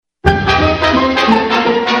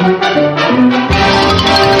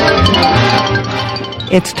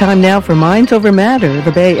It's time now for Minds Over Matter,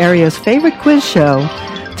 the Bay Area's favorite quiz show.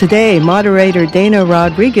 Today, moderator Dana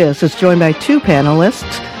Rodriguez is joined by two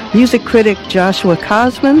panelists, music critic Joshua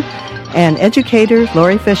Cosman and educator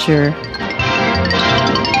Lori Fisher.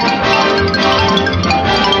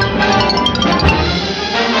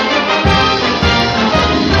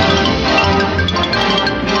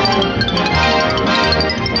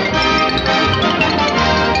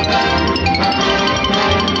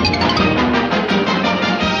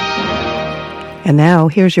 And now,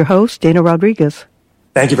 here's your host, Dana Rodriguez.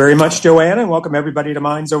 Thank you very much, Joanna, and welcome everybody to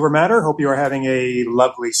Minds Over Matter. Hope you are having a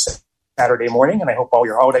lovely Saturday morning, and I hope all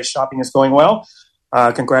your holiday shopping is going well.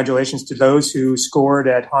 Congratulations to those who scored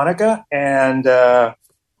at Hanukkah, and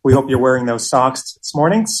we hope you're wearing those socks this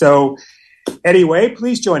morning. So anyway,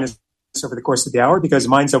 please join us over the course of the hour, because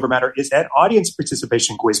Minds Over Matter is that audience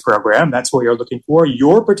participation quiz program. That's what you're looking for,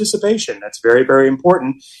 your participation. That's very, very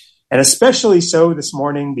important. And especially so this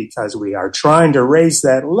morning because we are trying to raise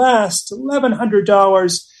that last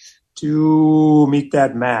 $1,100 to meet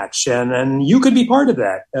that match. And you could be part of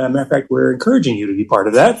that. Matter of fact, we're encouraging you to be part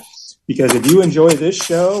of that, because if you enjoy this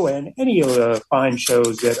show and any of the fine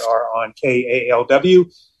shows that are on KALW,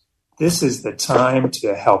 this is the time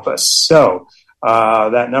to help us. So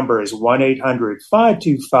that number is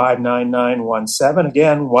 1-800-525-9917.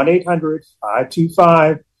 Again,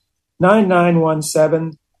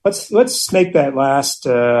 1-800-525-9917. Let's make that last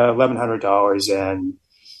 $1,100 and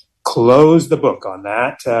close the book on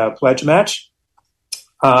that pledge match.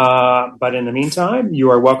 But in the meantime, you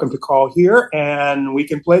are welcome to call here and we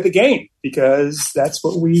can play the game, because that's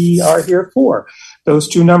what we are here for. Those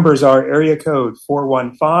two numbers are area code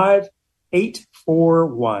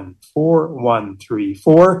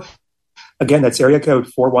 415-841-4134. Again, that's area code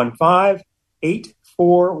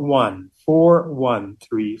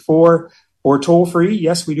 415-841-4134. Or toll free.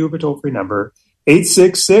 Yes, we do have a toll free number.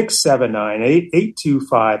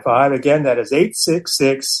 866-798-8255. Again, that is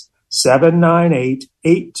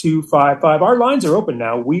 866-798-8255. Our lines are open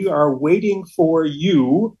now. We are waiting for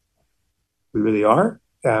you. We really are,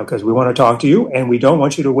 because we want to talk to you, and we don't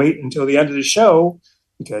want you to wait until the end of the show,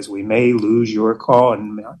 because we may lose your call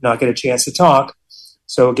and not get a chance to talk.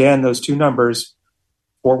 So again, those two numbers,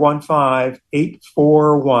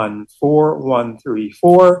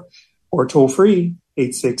 415-841-4134. Or toll-free,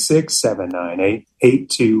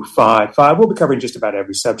 866-798-8255. We'll be covering just about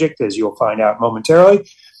every subject, as you'll find out momentarily.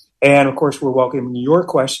 And, of course, we're welcoming your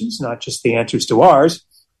questions, not just the answers to ours.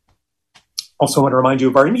 Also want to remind you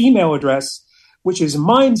of our email address, which is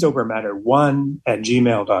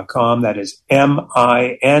mindsovermatter1@gmail.com. That is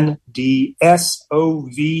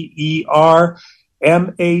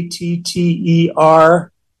MINDSOVERMATTER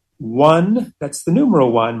 1, that's the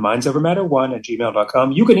numeral 1,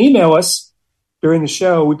 mindsovermatter1@gmail.com. You can email us during the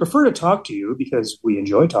show. We prefer to talk to you because we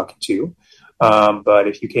enjoy talking to you. But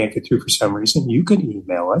if you can't get through for some reason, you can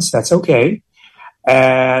email us. That's okay.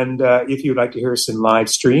 And if you'd like to hear us in live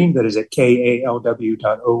stream, that is at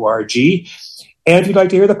kalw.org. And if you'd like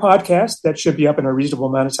to hear the podcast, that should be up in a reasonable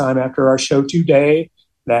amount of time after our show today.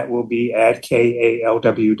 That will be at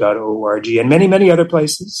kalw.org and many, many other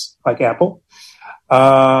places like Apple.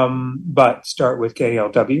 But start with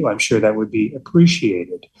KLW. I'm sure that would be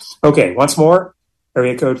appreciated. Okay, once more,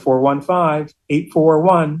 area code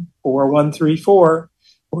 415-841-4134,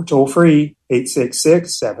 or toll free,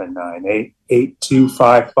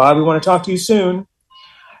 866-798-8255. We want to talk to you soon.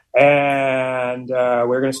 And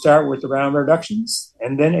we're going to start with the round of introductions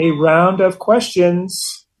and then a round of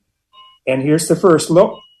questions. And here's the first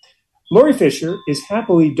look. Lori Fisher is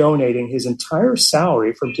happily donating his entire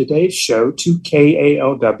salary from today's show to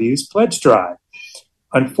KALW's pledge drive.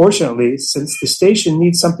 Unfortunately, since the station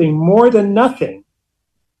needs something more than nothing,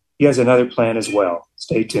 he has another plan as well.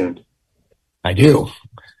 Stay tuned. I do.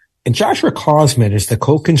 And Joshua Cosman is the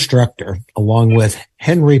co-constructor, along with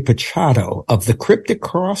Henry Pachado, of the cryptic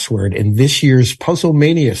crossword in this year's Puzzle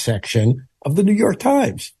Mania section of the New York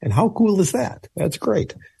Times. And how cool is that? That's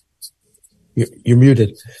great. You're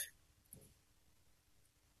muted.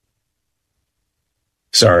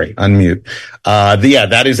 Sorry, unmute.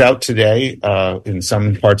 That is out today in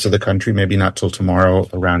some parts of the country, maybe not till tomorrow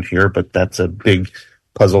around here, but that's a big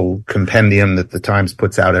puzzle compendium that the Times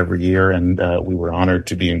puts out every year, and we were honored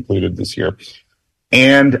to be included this year.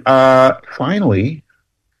 And finally,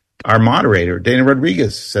 our moderator, Dana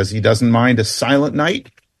Rodriguez, says he doesn't mind a silent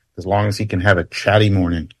night as long as he can have a chatty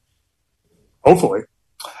morning. Hopefully.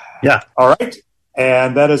 Yeah. All right.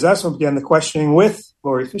 And that is us. We'll begin the questioning with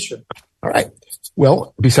Lori Fisher. All right.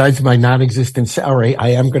 Well, besides my non-existent salary, I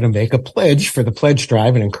am going to make a pledge for the pledge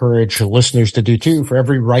drive and encourage listeners to do too. For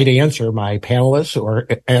every right answer my panelists or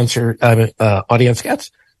audience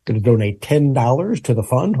gets, I'm going to donate $10 to the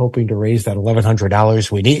fund, hoping to raise that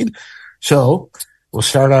 $1,100 we need. So we'll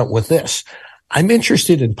start out with this. I'm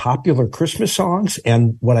interested in popular Christmas songs,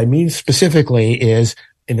 and what I mean specifically is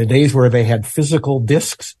in the days where they had physical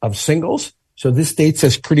discs of singles. So this dates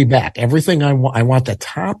us pretty back. Everything I want the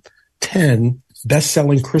top 10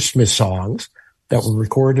 best-selling Christmas songs that were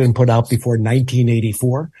recorded and put out before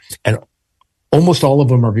 1984, and almost all of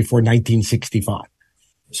them are before 1965.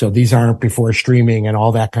 So these aren't before streaming and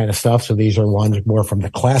all that kind of stuff. So these are ones more from the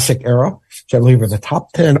classic era. So I believe are the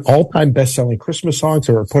top 10 all-time best-selling Christmas songs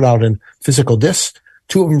that were put out in physical discs.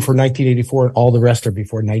 2 of them for 1984, and all the rest are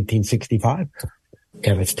before 1965.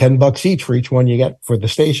 And it's $10 each for each one you get for the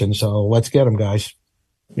station. So let's get them, guys.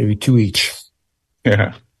 Maybe 2 each.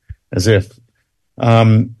 Yeah, as if.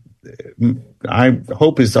 I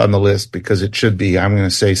hope it's on the list because it should be. I'm going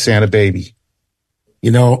to say Santa Baby.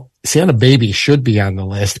 You know, Santa Baby should be on the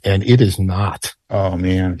list, and it is not. Oh,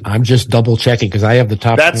 man. I'm just double checking because I have the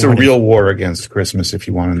top. That's 20. A real war against Christmas, if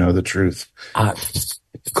you want to know the truth.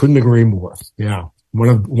 Couldn't agree more. Yeah. One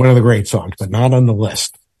of the great songs, but not on the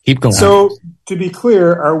list. Keep going. So, to be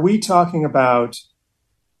clear, are we talking about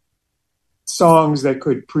songs that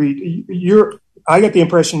could I get the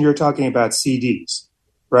impression you're talking about CDs,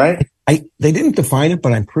 right? They didn't define it,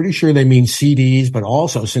 but I'm pretty sure they mean CDs, but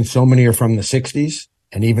also since so many are from the 60s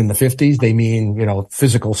and even the 50s, they mean,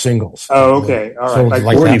 physical singles. Oh, okay. All right. So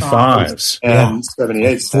like 45s. And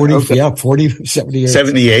 78s. 40, okay. Yeah, 40, 78.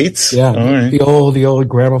 78s? Yeah. All right. The old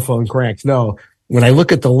gramophone cranks. No, when I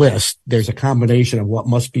look at the list, there's a combination of what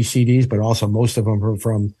must be CDs, but also most of them are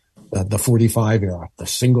from the 45 era, the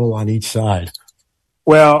single on each side.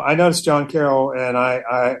 Well, I noticed John Carroll, and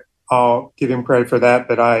I'll give him credit for that,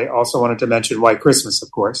 but I also wanted to mention White Christmas,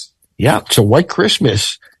 of course. Yeah, so White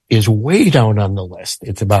Christmas is way down on the list.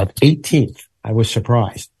 It's about 18th. I was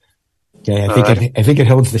surprised. Okay, I think it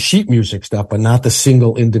holds the sheet music stuff, but not the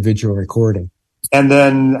single individual recording. And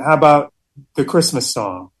then how about the Christmas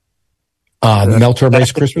song? The Mel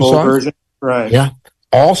Torme's Christmas song? Version? Right. Yeah.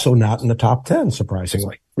 Also not in the top 10,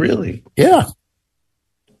 surprisingly. Really? Yeah.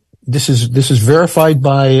 This is verified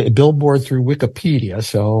by Billboard through Wikipedia,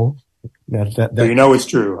 so that so you know it's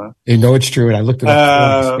true, huh? You know it's true, and I looked it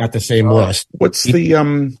up. It's got the same list. What's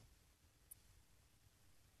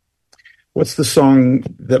the song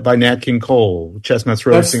that by Nat King Cole, Chestnuts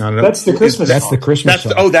Roasting on it? That's the Christmas song. That's the Christmas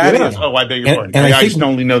song. Oh, that is. Oh, I beg your pardon. I just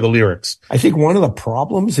only know the lyrics. I think one of the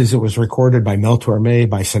problems is it was recorded by Mel Torme,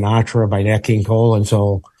 by Sinatra, by Nat King Cole, and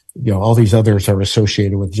so all these others are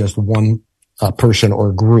associated with just one person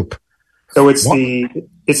or group. So it's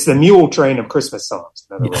the mule train of Christmas songs.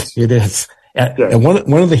 In other words. It is. And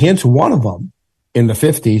one of the hints, one of them in the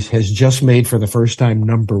 50s has just made for the first time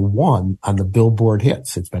number 1 on the Billboard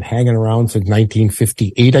hits. It's been hanging around since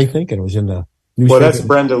 1958, I think, and it was in the newspaper. Well, that's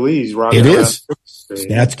Brenda Lee's Rockin' It Around is.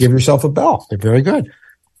 That's Give Yourself a Bell. They're very good.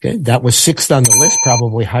 Okay, that was 6th on the list,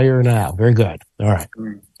 probably higher now. Very good. All right.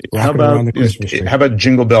 How about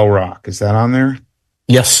Jingle Bell Rock? Is that on there?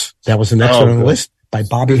 Yes, that was the next one on the list by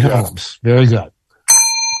Bobby Helms. Very good.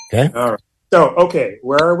 Okay. All right. So,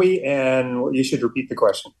 where are we? And you should repeat the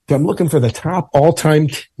question. So I'm looking for the top all-time,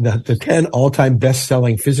 the 10 all-time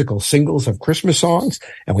best-selling physical singles of Christmas songs.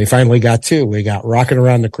 And we finally got 2. We got Rockin'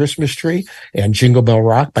 Around the Christmas Tree and Jingle Bell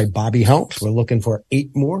Rock by Bobby Helms. We're looking for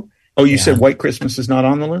 8 more. Oh, you said White Christmas is not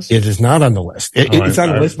on the list? It is not on the list. It's on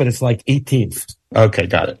the list, but it's like 18th. Okay,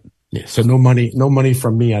 got it. Yeah, so no money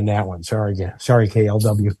from me on that one. Sorry,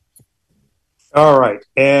 KLW. All right.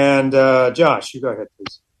 And Josh, you go ahead,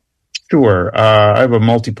 please. Sure. I have a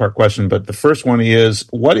multi-part question, but the first one is,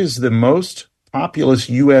 what is the most populous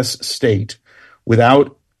U.S. state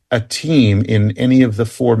without a team in any of the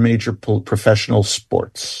 4 major professional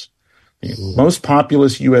sports? The most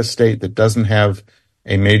populous U.S. state that doesn't have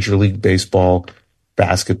a Major League Baseball,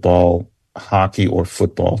 basketball, hockey, or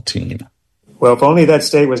football team. Well, if only that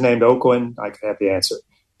state was named Oakland, I could have the answer.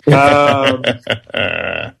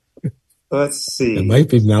 Let's see. It might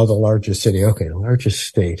be now the largest city. Okay, the largest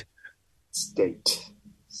state.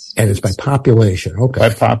 And it's by population. Okay.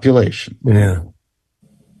 By population. Yeah.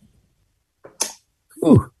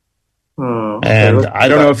 Ooh. And I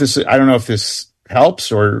don't know if this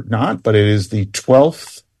helps or not, but it is the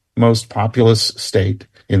 12th most populous state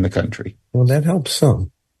in the country. Well, that helps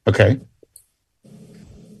some. Okay.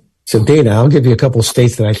 So, Dana, I'll give you a couple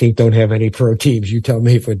states that I think don't have any pro teams. You tell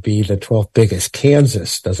me if it would be the 12th biggest.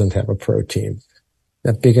 Kansas doesn't have a pro team.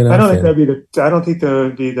 That big enough? I don't think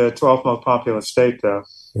that'd be the 12th most populous state, though.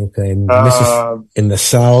 Okay. In the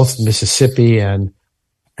South, Mississippi and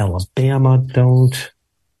Alabama don't.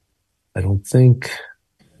 I don't think.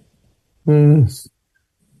 Does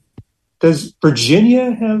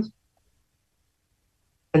Virginia have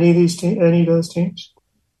any of those teams?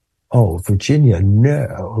 Oh, Virginia,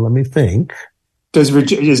 no. Let me think. Is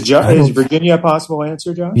Virginia a possible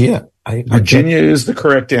answer, Josh? Yeah. Virginia is the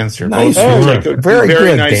correct answer. Nice Very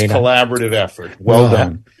good, nice Dana. Collaborative effort. Well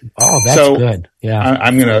done. Oh, that's good. Yeah.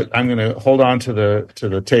 I'm gonna hold on to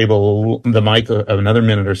the table, the mic another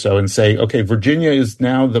minute or so and say, okay, Virginia is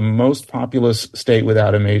now the most populous state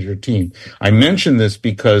without a major team. I mention this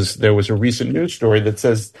because there was a recent news story that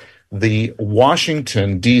says the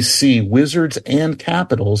Washington, D.C. Wizards and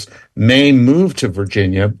Capitals may move to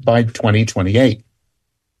Virginia by 2028.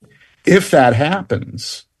 If that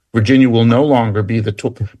happens, Virginia will no longer be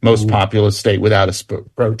the most populous state without a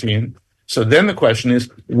pro team. So then the question is,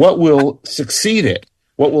 what will succeed it?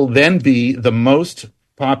 What will then be the most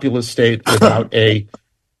populous state without a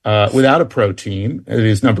pro team? It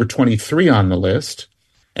is number 23 on the list.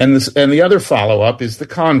 And the other follow-up is the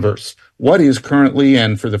converse. What is currently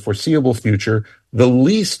and for the foreseeable future the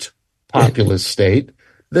least populous state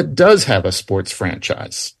that does have a sports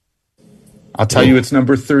franchise? I'll tell you it's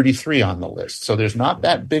number 33 on the list. So there's not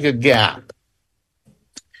that big a gap.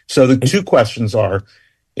 So the two questions are,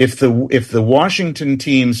 if the Washington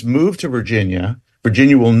teams move to Virginia,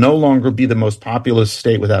 Virginia will no longer be the most populous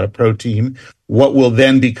state without a pro team. What will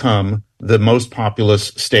then become the most populous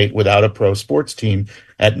state without a pro sports team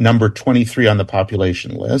at number 23 on the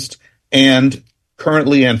population list? And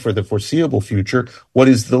currently and for the foreseeable future, what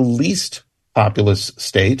is the least populous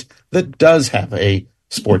state that does have a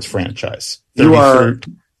sports franchise? You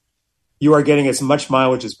are getting as much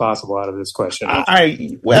mileage as possible out of this question.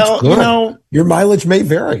 Your mileage may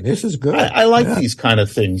vary. This is good. I like these kind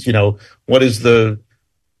of things. What is the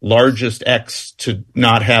largest X to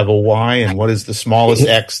not have a Y, and what is the smallest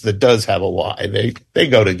X that does have a Y? They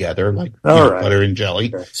go together like butter and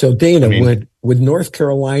jelly. So Dana, would North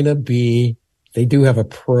Carolina be? They do have a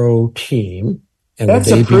pro team, and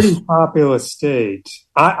that's a pretty populous state.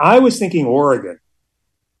 I was thinking Oregon.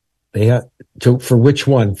 They have for which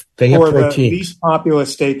one? They have pro teams. The least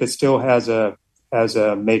populous state that still has a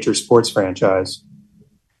major sports franchise.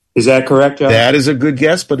 Is that correct, Josh? That is a good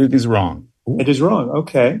guess, but it is wrong. It is wrong.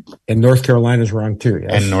 Okay. And North Carolina's wrong too.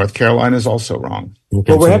 Yes. And North Carolina is also wrong.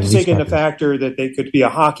 Okay, well, we have to take into factor that they could be a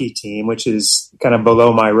hockey team, which is kind of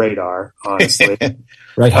below my radar, honestly.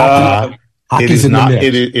 Right. It is not.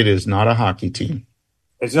 It is not a hockey team.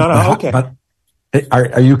 It's not okay. But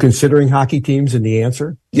are you considering hockey teams in the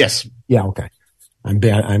answer? Yes. Yeah. Okay. I'm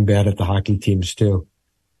bad at the hockey teams too.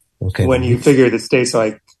 Okay. When you figure that states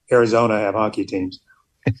like Arizona have hockey teams,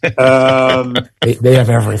 they have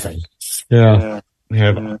everything. Yeah. We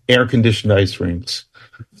have air-conditioned ice rinks.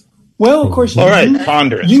 Well, of course. All right,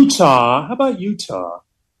 ponder it. Utah. How about Utah?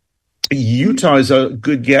 Utah is a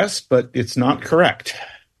good guess, but it's not correct.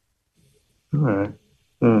 All right.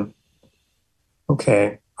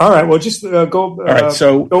 Okay. All right. Well, just go. All right.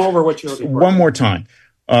 So go over what you're looking for. One more time.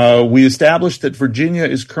 We established that Virginia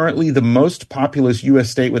is currently the most populous U.S.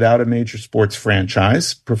 state without a major sports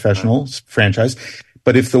franchise, professional franchise.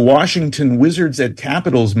 But if the Washington Wizards and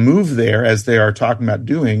Capitals move there, as they are talking about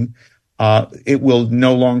doing, it will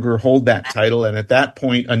no longer hold that title. And at that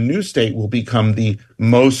point, a new state will become the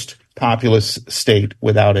most populous state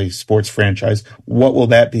without a sports franchise. What will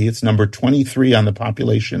that be? It's number 23 on the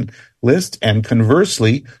population list. And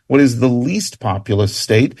conversely, what is the least populous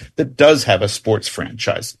state that does have a sports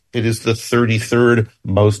franchise? It is the 33rd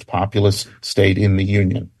most populous state in the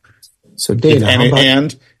union. So Dana,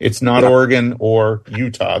 and it's not Oregon or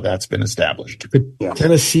Utah. That's been established. Could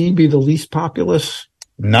Tennessee be the least populous?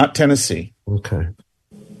 Not Tennessee. Okay.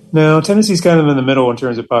 No, Tennessee's kind of in the middle in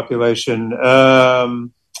terms of population.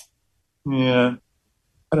 Yeah,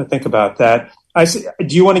 I got to think about that.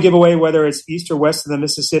 Do you want to give away whether it's east or west of the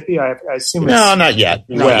Mississippi? I assume it's not yet.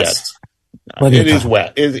 West. Not yet. It is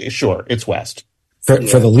west. Sure, it's west. For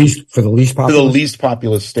the least populous? For the least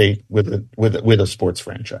populous state with a sports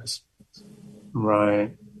franchise.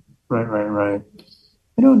 Right. I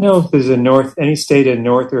don't know if there's any state in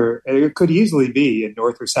North or it could easily be in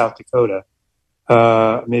North or South Dakota.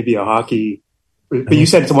 Maybe a hockey, but you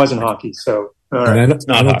said it wasn't hockey, so. All right. It's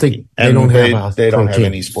not hockey. They don't have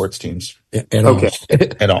any sports teams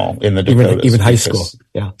at all in the Dakotas. Even high school.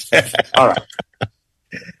 Yeah. All right.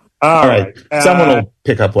 All right. Someone will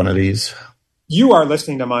pick up one of these. You are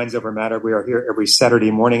listening to Minds Over Matter. We are here every Saturday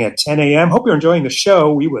morning at 10 a.m. Hope you're enjoying the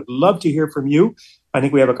show. We would love to hear from you. I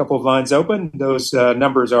think we have a couple of lines open. Those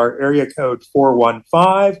numbers are area code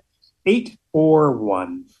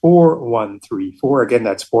 815-841-4134. Again,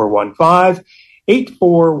 that's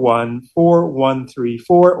 415-841-4134,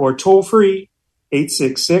 or toll free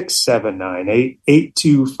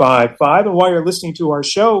 866-798-8255. And while you're listening to our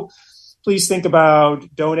show, please think about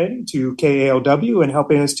donating to KALW and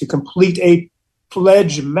helping us to complete a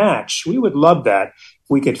pledge match. We would love that. If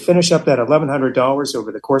we could finish up that $1,100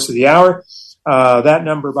 over the course of the hour. That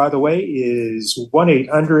number, by the way, is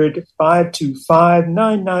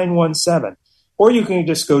 1-800-525-9917. Or you can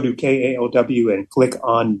just go to KALW and click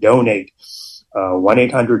on donate.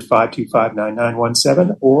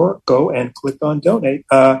 1-800-525-9917, or go and click on donate.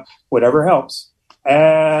 Whatever helps.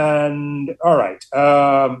 And all right.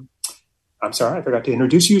 I'm sorry, I forgot to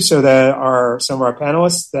introduce you. So that are some of our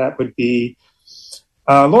panelists. That would be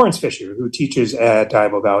Lawrence Fisher, who teaches at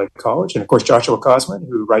Diablo Valley College, and of course Joshua Cosman,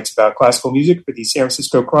 who writes about classical music for the San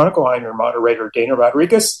Francisco Chronicle. I'm your moderator, Dana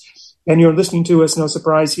Rodriguez, and you're listening to us, no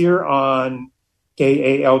surprise, here on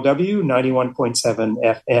KALW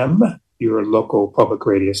 91.7 FM, your local public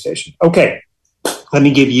radio station. Okay, let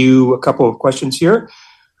me give you a couple of questions here.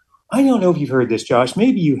 I don't know if you've heard this, Josh.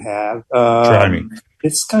 Maybe you have. Try me.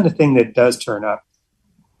 It's the kind of thing that does turn up.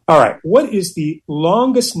 All right. What is the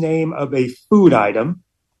longest name of a food item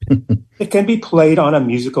that can be played on a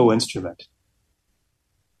musical instrument?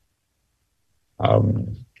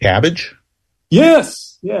 Cabbage?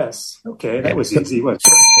 Yes. Okay, that was easy, wasn't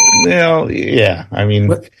it? Well, yeah. I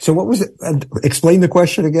mean, so what was it? Explain the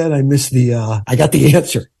question again. I missed I got the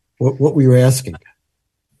answer. What were you asking?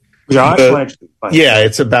 Josh,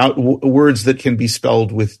 it's about words that can be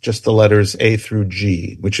spelled with just the letters A through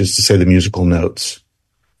G, which is to say the musical notes.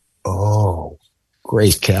 Oh,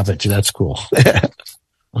 great. Cabbage. That's cool.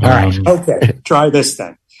 All right. Okay. Try this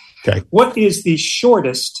then. Okay. What is the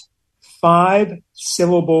shortest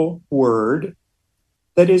 5-syllable word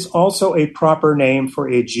that is also a proper name for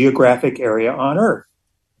a geographic area on Earth?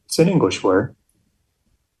 It's an English word.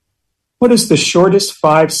 What is the shortest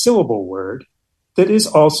 5-syllable word that is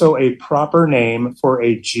also a proper name for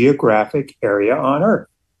a geographic area on Earth?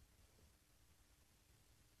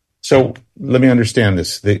 So let me understand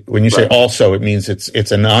this. When you say also, it means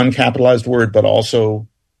it's a non-capitalized word, but also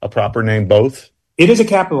a proper name, both? It is a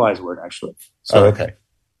capitalized word, actually. So, okay.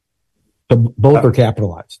 So both are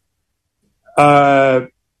capitalized.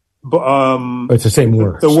 It's the same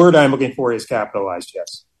word. The word I'm looking for is capitalized,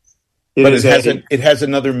 yes. It has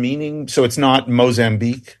another meaning, so it's not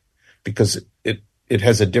Mozambique, because it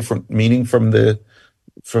has a different meaning from the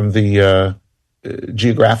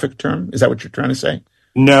geographic term. Is that what you're trying to say?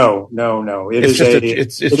 No. It's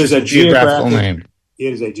just a geographical name.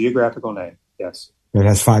 It is a geographical name, yes. It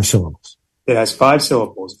has 5 syllables. It has 5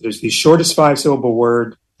 syllables. It is the shortest 5-syllable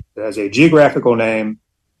word that has a geographical name,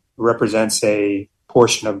 represents a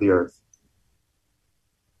portion of the Earth.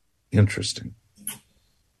 Interesting.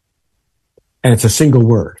 And it's a single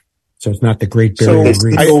word. So it's not the Great Barrier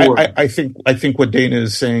Reef. I think what Dana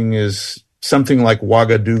is saying is something like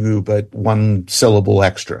Ouagadougou, but 1 syllable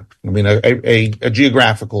extra. I mean, a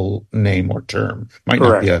geographical name or term might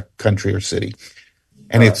not be a country or city.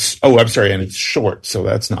 And and it's short. So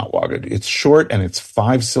that's not Ouagadougou. It's short and it's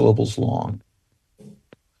 5 syllables long.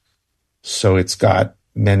 So it's got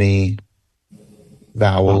many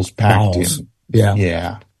vowels packed in.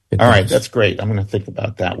 Yeah. All right, that's great. I'm going to think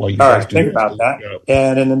about that while you guys do. Think about that.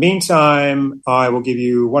 And in the meantime, I will give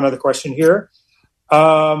you one other question here.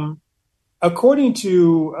 According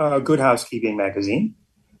to Good Housekeeping magazine,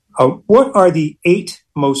 what are the 8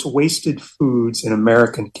 most wasted foods in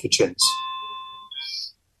American kitchens?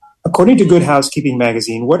 According to Good Housekeeping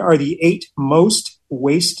magazine, what are the 8 most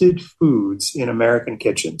wasted foods in American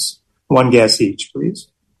kitchens? One guess each, please.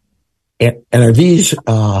 And are these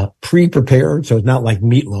pre-prepared? So it's not like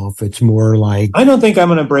meatloaf. It's more like... I don't think I'm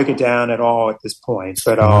going to break it down at all at this point,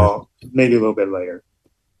 but I'll maybe a little bit later.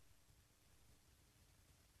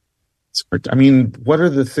 I mean, what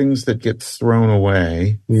are the things that get thrown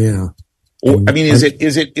away? Yeah. I mean, is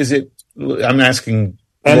it? I'm asking.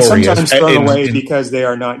 And sometimes thrown away because they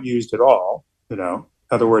are not used at all. You know,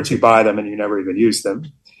 in other words, you buy them and you never even use them.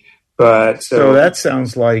 But so that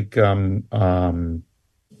sounds like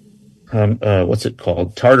what's it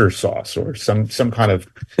called? Tartar sauce or some kind of,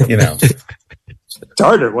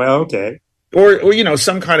 tartar. Well, okay. Or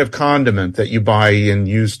some kind of condiment that you buy and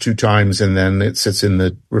use 2 times and then it sits in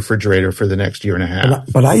the refrigerator for the next year and a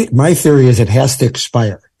half. But my theory is it has to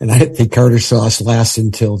expire. And I think tartar sauce lasts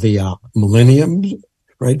until the millennium,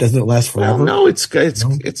 right? Doesn't it last forever? No, it's a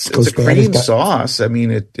cream sauce. I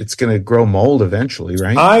mean, it's going to grow mold eventually,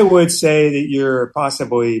 right? I would say that you're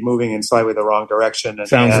possibly moving in slightly the wrong direction.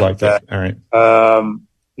 Sounds like it. All right.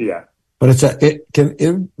 Yeah. But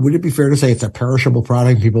would it be fair to say it's a perishable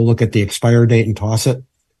product? People look at the expire date and toss it?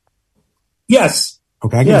 Yes.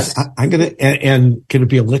 Okay. And can it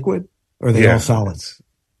be a liquid or are they all solids?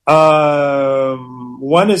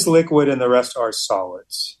 One is liquid and the rest are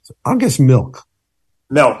solids. I'll guess milk.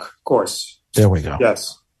 Milk, of course. There we go.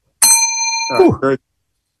 Yes.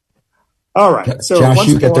 All right. So Josh,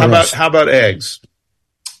 you get how about eggs?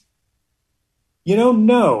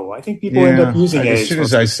 No. I think people end up using eggs. As soon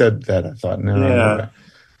as I said that, I thought, no.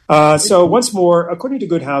 Yeah. So once more, according to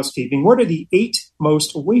Good Housekeeping, what are the 8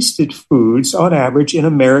 most wasted foods on average in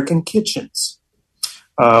American kitchens?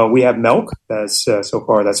 We have milk. So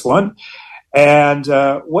far, that's one. And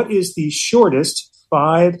what is the shortest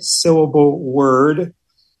 5-syllable word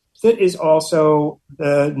that is also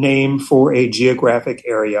the name for a geographic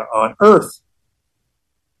area on Earth?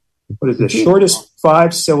 What is the shortest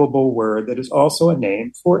 5-syllable word that is also a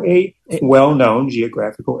name for a well-known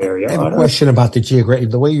geographical area on Earth? I have a question about the geography.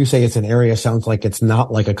 The way you say it's an area sounds like it's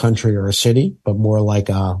not like a country or a city, but more like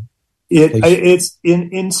a... It's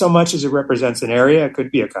in so much as it represents an area. It could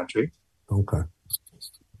be a country. Okay.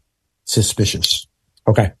 Suspicious.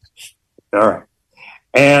 Okay. All right.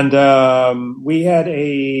 And we had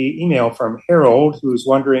a email from Harold who's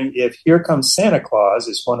wondering if Here Comes Santa Claus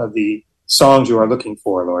is one of the songs you are looking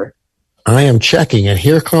for, Lori. I am checking, and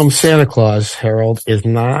Here Comes Santa Claus, Harold, is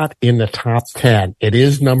not in the top 10. It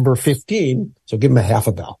is number 15, so give him a half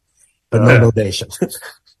a bell, but no donation.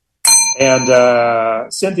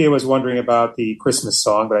 And Cynthia was wondering about the Christmas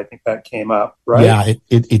song, but I think that came up, right? Yeah,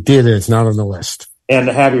 it did, and it's not on the list. And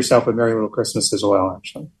Have Yourself a Merry Little Christmas as well,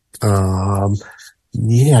 actually.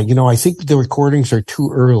 Yeah, I think the recordings are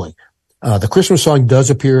too early. The Christmas song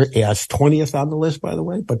does appear as 20th on the list, by the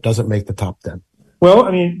way, but doesn't make the top 10. Well,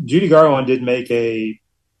 I mean, Judy Garland did make a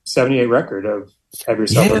 78 record of Have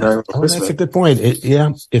Yourself a Merry Little Christmas. That's a good point.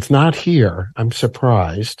 It's not here. I'm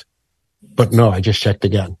surprised. But no, I just checked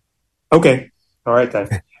again. Okay. All right,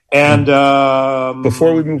 then. And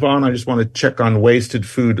before we move on, I just want to check on wasted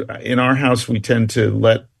food. In our house, we tend to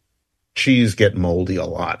let cheese get moldy a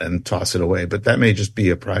lot and toss it away, but that may just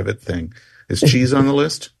be a private thing. Is cheese on the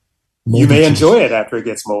list? You may enjoy it after it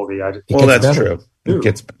gets moldy. Well, that's true. It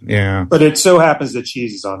gets, yeah. But it so happens that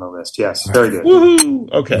cheese is on the list. Yes, very good.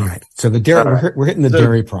 Woohoo! Okay. All right. So the dairy, we're hitting the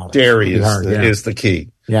dairy product. Dairy is the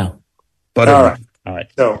key. Yeah. Butter. All right.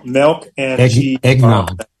 So milk and cheese.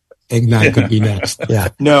 Eggnog. Eggnog could be next. Yeah.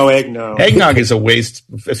 No, eggnog. Eggnog is a waste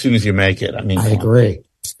as soon as you make it. I agree.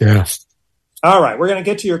 Yeah. All right. We're going to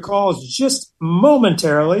get to your calls just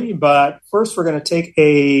momentarily, but first we're going to take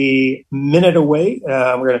a minute away.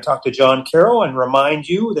 We're going to talk to John Carroll and remind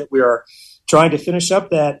you that we are trying to finish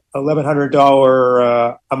up that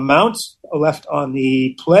 $1,100 amount left on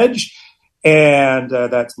the pledge. And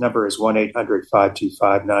that number is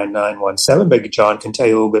 1-800-525-9917. But John can tell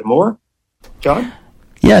you a little bit more. John?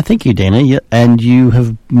 Yeah, thank you, Dana. Yeah, and you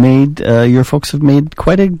have made, your folks have made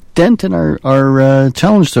quite a dent in our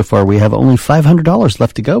challenge so far. We have only $500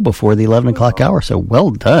 left to go before the 11 o'clock hour, so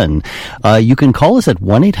well done. You can call us at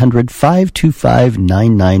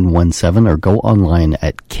 1-800-525-9917 or go online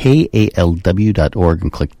at kalw.org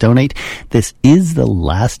and click donate. This is the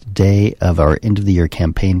last day of our end of the year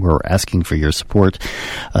campaign where we're asking for your support.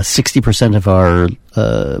 60% of our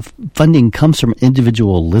funding comes from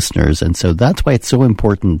individual listeners, and so that's why it's so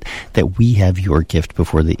important that we have your gift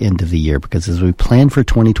before the end of the year, because as we plan for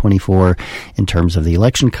 2024 in terms of the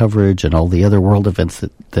election coverage and all the other world events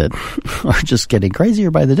that are just getting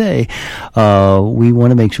crazier by the day, we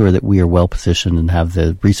want to make sure that we are well positioned and have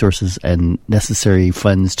the resources and necessary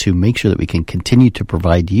funds to make sure that we can continue to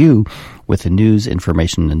provide you with the news,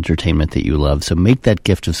 information, and entertainment that you love. So make that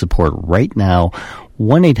gift of support right now.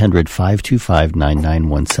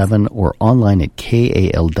 1-800-525-9917 or online at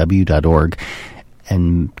kalw.org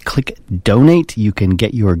and click donate. You can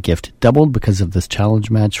get your gift doubled because of this challenge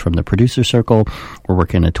match from the producer circle. We're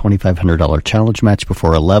working a $2,500 challenge match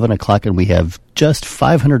before 11 o'clock, and we have just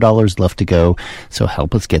 $500 left to go. So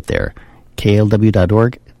help us get there.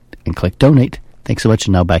 kalw.org and click donate. Thanks so much.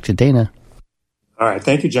 And now back to Dana. All right.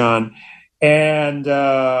 Thank you, John. And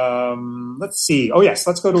let's see. Oh, yes.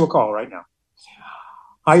 Let's go to a call right now.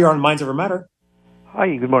 Hi, you're on Minds Over Matter.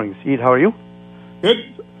 Hi, good morning, Steve. How are you? Good.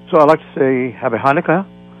 So I'd like to say Happy Hanukkah,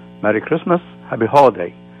 Merry Christmas, Happy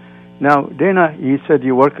Holiday. Now, Dana, you said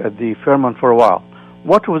you worked at the Fairmont for a while.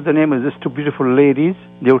 What was the name of these two beautiful ladies?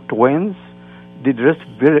 They were twins. They dressed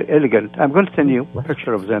very elegant. I'm going to send you a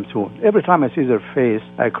picture of them soon. Every time I see their face,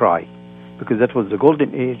 I cry, because that was the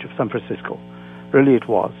golden age of San Francisco. Really, it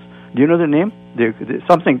was. Do you know their name? They're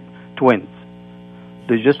something twins.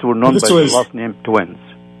 They just were known by the last name Twins.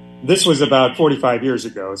 This was about 45 years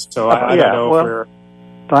ago, so I don't know if we're...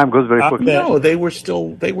 Time goes very quickly. No, they were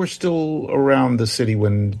still around the city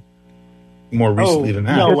when more recently than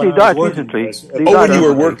that. No, they died recently. When you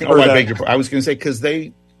were working... I beg your pardon. I was going to say, because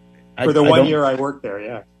they... For the 1 year I worked there,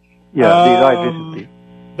 yeah. Yeah, they died recently.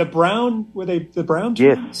 Were they the Brown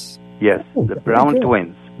twins? Yes, the Brown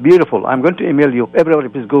twins. Beautiful. I'm going to email you. Everybody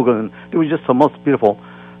please Google them. They were just the most beautiful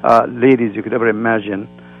ladies you could ever imagine.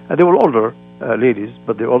 They were older ladies,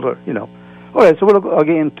 but they're older, All right, so we'll go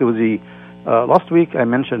again to the... last week I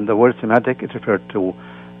mentioned the word Semitic. It referred to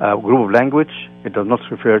a group of language. It does not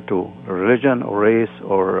refer to religion or race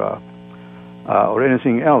or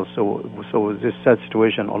anything else. So this sad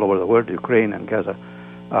situation all over the world, Ukraine and Gaza.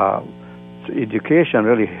 So education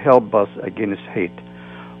really helped us against hate.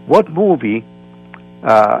 What movie?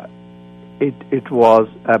 It was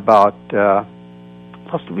about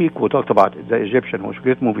last week we talked about the Egyptian, which was a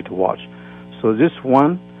great movie to watch. So this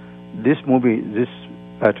movie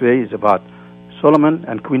today is about Solomon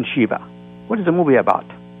and Queen Sheba. What is the movie about?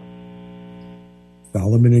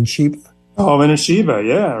 Solomon and Sheba. Solomon and Sheba,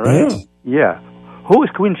 yeah, right. Yeah. Who is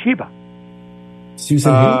Queen Sheba?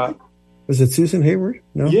 Susan Hayward? Was it Susan Hayward?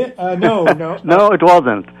 No. Yeah, no. No, it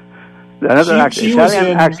wasn't. Another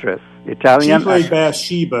Italian actress. She played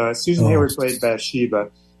Bathsheba. Susan Hayward played Bathsheba.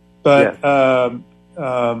 But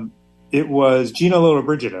it was Gina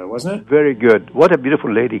Lollobrigida, wasn't it? Very good. What a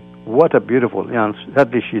beautiful lady. What a beautiful...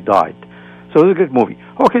 sadly, she died. So it was a good movie.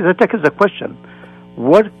 Okay, that takes us a question.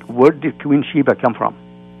 Where did Queen Sheba come from?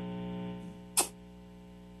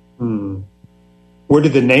 Where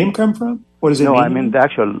did the name come from? What does it mean? No, I mean the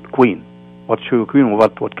actual queen. What's your queen?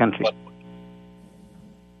 What country?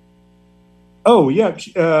 Oh, yeah.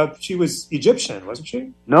 She was Egyptian, wasn't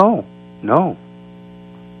she? No.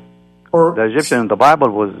 Or the Egyptian in the Bible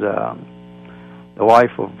was the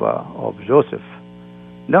wife of Joseph.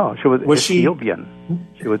 No, she was Ethiopian.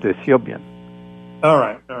 She was Ethiopian. All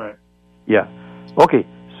right. Yeah. Okay.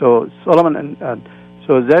 So Solomon, and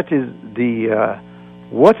so that is the.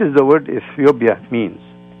 What is the word Ethiopia means?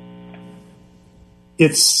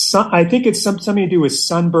 I think it's something to do with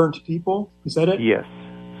sunburnt people. Is that it? Yes,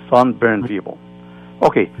 sunburned people.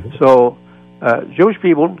 Okay, so Jewish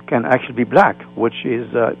people can actually be black, which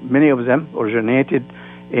is many of them originated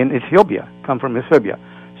in Ethiopia, come from Ethiopia.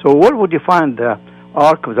 So where would you find the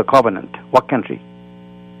Ark of the Covenant? What country?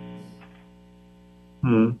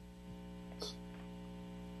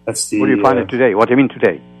 That's the. Where do you find it today? What do you mean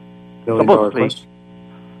today? Supposedly,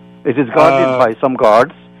 it is guarded by some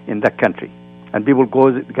guards in that country, and people go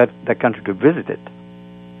to that country to visit it.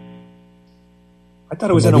 I thought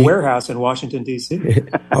it was in a warehouse in Washington, D.C.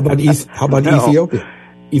 How about Ethiopia?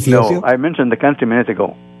 Ethiopia? No, I mentioned the country a minute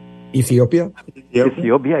ago. Ethiopia?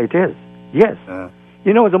 Ethiopia, it is. Yes.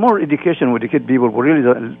 The more education we educate people, really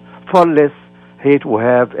the far less hate we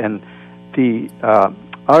have, and the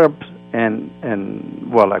Arabs and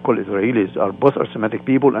I call it Israelis are both are Semitic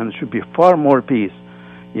people, and should be far more peace,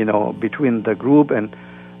 between the group. And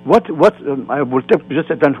what I will just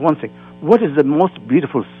advance one thing. What is the most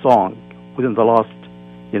beautiful song within the last,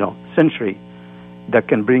 century that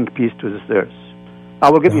can bring peace to this earth? I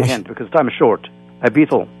will give you a hint because time is short. A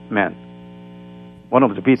Beatle man, one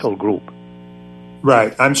of the Beatle group.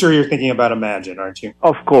 Right. I'm sure you're thinking about Imagine, aren't you?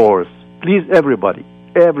 Of course. Please, everybody,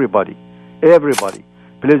 play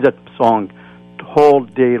that song the whole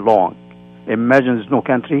day long. Imagine there's no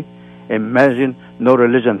country. Imagine no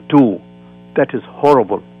religion too. That is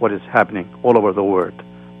horrible what is happening all over the world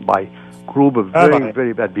by group of very,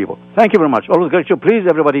 very bad people. Thank you very much. Always great show. Please,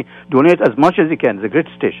 everybody, donate as much as you can. It's a great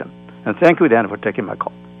station. And thank you, Dan, for taking my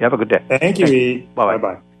call. You have a good day. Thank you, E.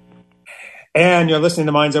 Bye-bye. And you're listening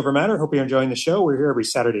to Minds Over Matter. Hope you're enjoying the show. We're here every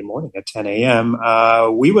Saturday morning at 10 a.m.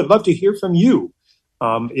 We would love to hear from you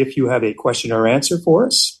if you have a question or answer for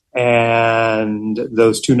us. And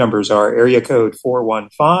those two numbers are area code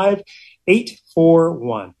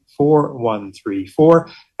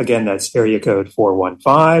 415-841-4134. Again, that's area code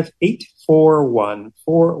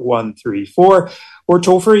 415-841-4134. Or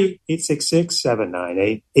toll free,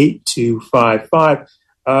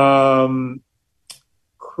 866-798-8255.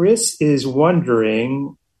 Chris is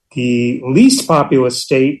wondering the least populous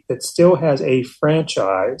state that still has a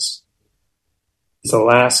franchise is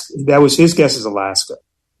Alaska. That was his guess, is Alaska.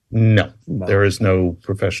 No, there is no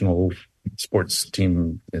professional sports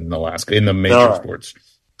team in Alaska, in the major sports.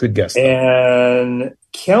 Good guess. And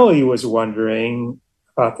Kelly was wondering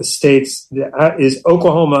about the states. Is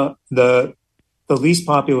Oklahoma the least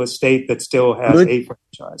populous state that still has a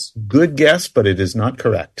franchise? Good guess, but it is not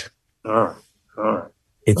correct. All right.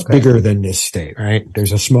 It's bigger than this state, right?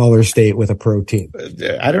 There's a smaller state with a pro team.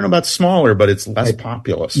 I don't know about smaller, but it's less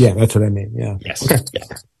populous. Yeah, that's what I mean. Yeah. Yes. Okay.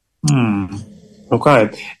 Yeah.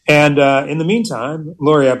 Okay. And in the meantime,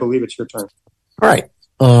 Lori, I believe it's your turn. All right.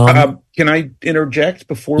 Can I interject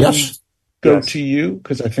before we go to you?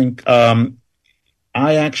 Because I think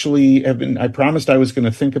I actually I promised I was going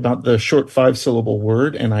to think about the short 5-syllable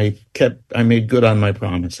word, and I made good on my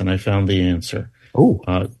promise, and I found the answer. Oh,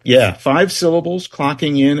 5 syllables,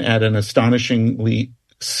 clocking in at an astonishingly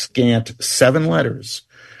scant 7 letters,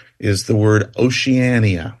 is the word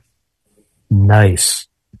Oceania. Nice.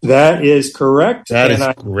 That is correct. That is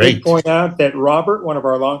I great. should point out that Robert, one of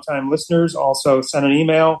our longtime listeners, also sent an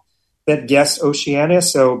email that guessed Oceania,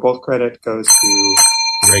 so both credit goes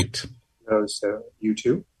to you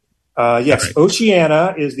two. Yes, right.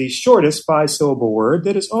 Oceania is the shortest 5-syllable word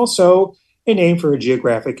that is also a name for a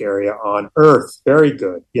geographic area on Earth. Very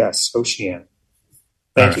good. Yes, Oceania.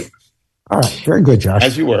 Thank you. All right. Very good, Josh.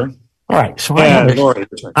 As you were. All right. So I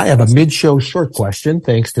have a mid-show short question,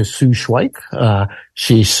 thanks to Sue Schweik.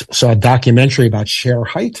 She saw a documentary about Cher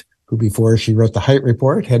Height, who before she wrote the Height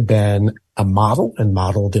Report had been a model and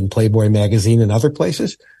modeled in Playboy magazine and other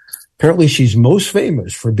places. Apparently she's most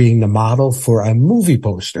famous for being the model for a movie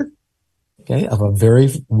poster, of a very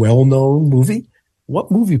well-known movie. What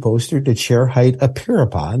movie poster did Cher Height appear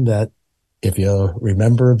upon that, if you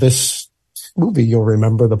remember this movie, you'll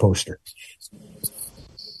remember the poster?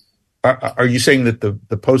 Are you saying that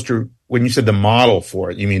the poster, when you said the model for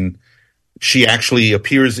it, you mean she actually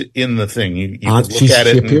appears in the thing? You look at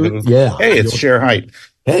it and go, hey, it's Cher Height.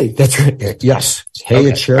 Hey, that's right. Yes. Hey,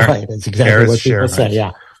 it's Cher Height. That's exactly what people say.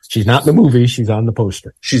 Yeah. She's not in the movie. She's on the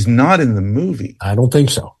poster. She's not in the movie? I don't think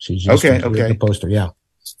so. She's just in the poster. Yeah.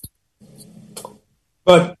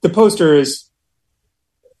 But the poster it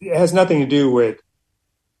has nothing to do with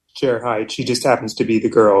Cher Height. She just happens to be the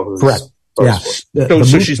girl who's correct. Yes. So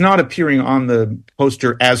she's not appearing on the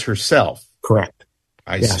poster as herself. Correct.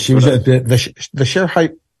 I see. She was the Cher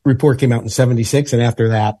Height report came out in 1976, and after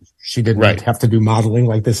that, she didn't have to do modeling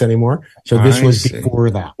like this anymore. So this was before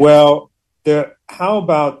that. Well, how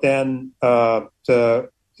about then the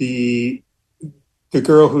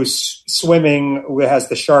girl who's swimming has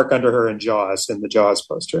the shark under her in Jaws, in the Jaws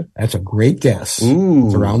poster? That's a great guess. Ooh.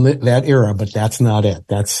 It's around that era, but that's not it.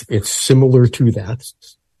 It's similar to that.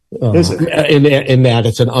 Is it? In that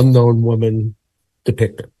it's an unknown woman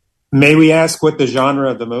depicted. May we ask what the genre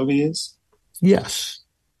of the movie is? Yes.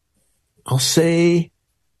 I'll say,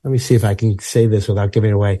 let me see if I can say this without giving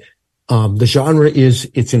it away. The genre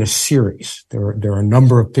it's in a series. There are a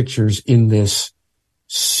number of pictures in this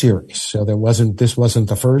series. So this wasn't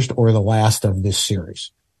the first or the last of this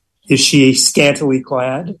series. Is she scantily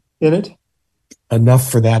clad in it?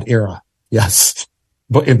 Enough for that era. Yes.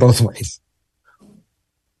 But in both ways.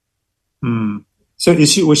 So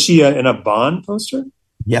was she in a Bond poster?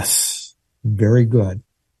 Yes. Very good.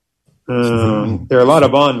 There are a lot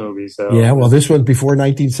of Bond movies, though. Yeah, well, this was before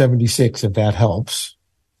 1976, if that helps.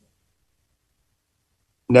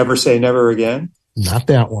 Never Say Never Again? Not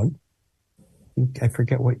that one. I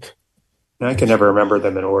forget what. I can never remember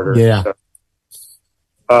them in order. Yeah.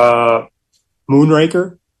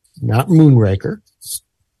 Moonraker? Not Moonraker.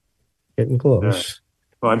 Getting close. Right.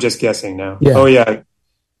 Well, I'm just guessing now. Yeah. Oh, yeah.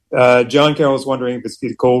 John Carroll's wondering if it's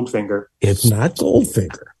Goldfinger. It's not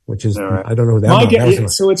Goldfinger, which is, right. I don't know that.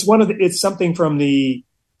 So it's something from the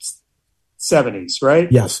 70s,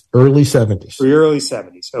 right? Yes, early 70s. Early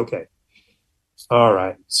 70s, okay. All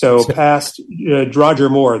right. So past Roger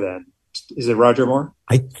Moore then. Is it Roger Moore?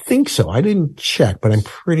 I think so. I didn't check, but I'm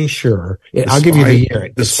pretty sure. I'll give you the year.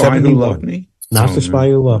 The Spy Who Loved Me? Not The Spy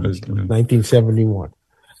Who Loved Me. 1971.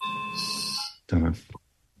 Don't know.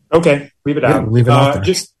 Okay, leave it out. Leave it out there.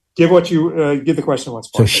 Just give give the question once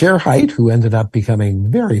more. So Cher Height, who ended up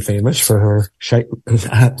becoming very famous for her Height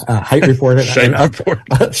Report,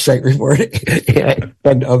 Height Report,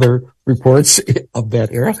 and other reports of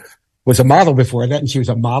that era, was a model before that, and she was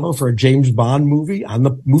a model for a James Bond movie on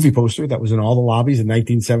the movie poster that was in all the lobbies in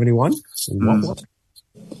 1971. What was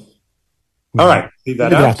it? All right, leave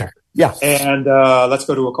that out there. Yeah, and let's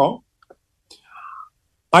go to a call.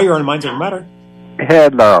 Hi, you're on Minds Over Matter.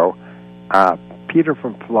 Hello, Peter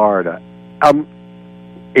from Florida.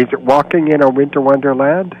 Is it Walking in a Winter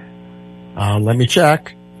Wonderland? Let me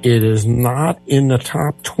check. It is not in the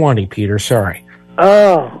top 20, Peter. Sorry.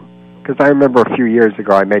 Oh, because I remember a few years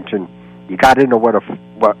ago I mentioned you got to know what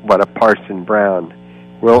a Parson Brown.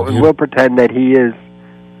 We'll pretend that he is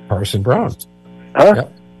Parson Brown. Huh?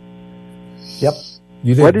 Yep.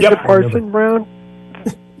 You did. What is a Parson Brown?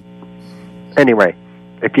 Anyway,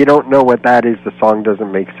 if you don't know what that is, the song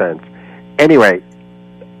doesn't make sense. Anyway,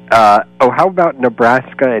 how about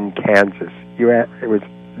Nebraska and Kansas? It was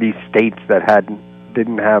these states that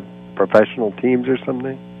didn't have professional teams or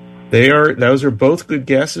something. Those are both good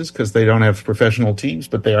guesses because they don't have professional teams,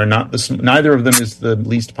 but they are not neither of them is the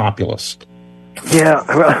least populous. Yeah,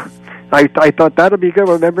 well, I thought that'll be good.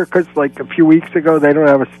 Remember, because like a few weeks ago, they don't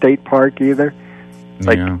have a state park either.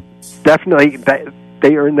 Like, definitely,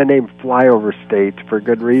 they earned the name flyover states for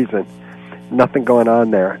good reason. Nothing going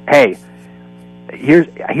on there. Hey, here's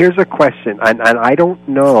a question, and I don't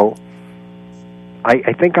know.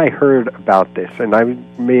 I think I heard about this, and I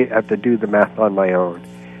may have to do the math on my own.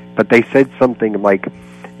 But they said something like,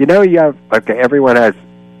 you have, everyone has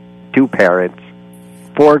 2 parents,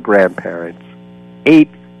 4 grandparents, 8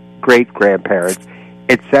 great-grandparents,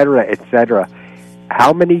 etc., etc.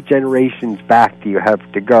 How many generations back do you have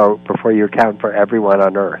to go before you account for everyone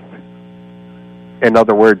on Earth? In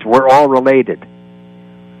other words, we're all related.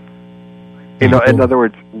 In other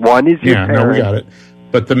words, one is your parent. Yeah, no, we got it.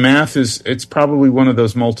 But the math it's probably one of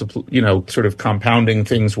those multiple, sort of compounding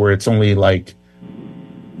things where it's only like,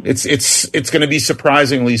 it's going to be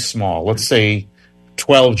surprisingly small. Let's say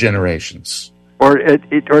 12 generations. And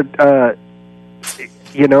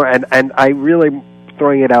I really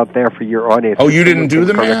throwing it out there for your audience. Oh, you didn't do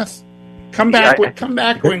the math? Come back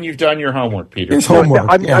when you've done your homework, Peter. Here's homework.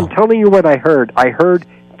 I'm telling you what I heard. I heard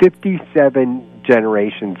 57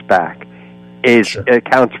 generations back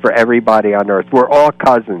accounts for everybody on Earth. We're all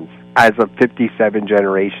cousins as of 57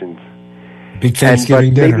 generations. Big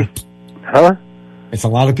Thanksgiving dinner. Huh? It's a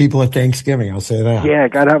lot of people at Thanksgiving, I'll say that. Yeah,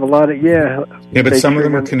 got to have a lot of, Yeah, but some of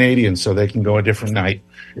them are Canadian, so they can go a different night.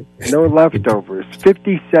 No leftovers.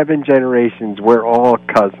 57 generations, we're all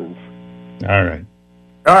cousins. All right.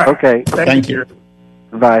 Okay. Thank you.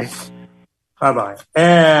 Bye. Bye-bye.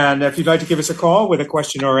 And if you'd like to give us a call with a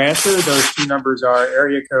question or answer, those 2 numbers are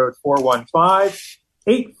area code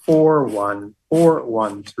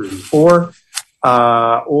 415-841-4134.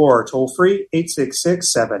 Or toll free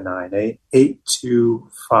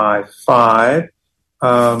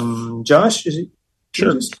 866-798-8255. Josh, is it?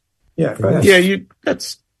 Sure. Yeah, go ahead. Yeah,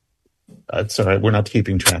 that's all right. We're not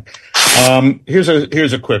keeping track. Here's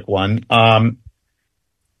a quick one.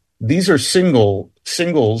 These are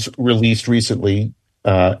singles released recently.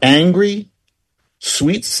 Angry,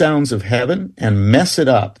 Sweet Sounds of Heaven, and Mess It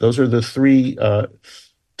Up. Those are the 3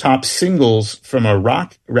 top singles from a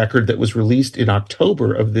rock record that was released in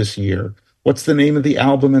October of this year. What's the name of the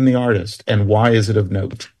album and the artist, and why is it of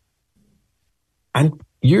note? I'm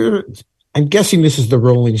guessing this is the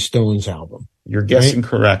Rolling Stones album. You're guessing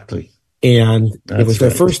correctly. And it was their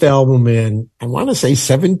first album in, I want to say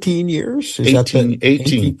 17 years. Is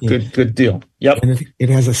 18. Good deal. Yep. And it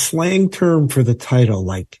has a slang term for the title,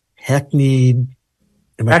 like Hackneyed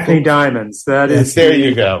Diamonds. That is. There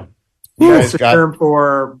you go. That's a term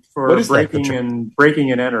for breaking and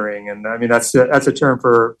entering, and I mean that's a term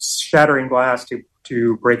for shattering glass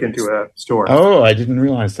to break into a store. Oh, I didn't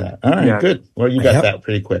realize that. All right, good. Well, you got that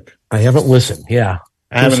pretty quick. I haven't listened. Yeah,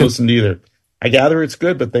 I haven't listened either. I gather it's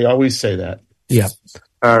good, but they always say that. Yeah.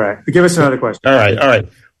 All right, give us another question. All right.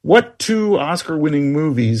 What 2 Oscar-winning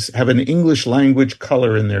movies have an English language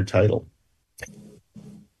color in their title?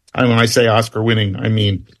 And when I say Oscar-winning, I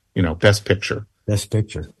mean Best Picture. Best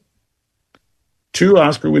Picture. 2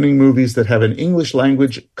 Oscar-winning movies that have an English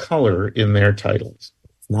language color in their titles.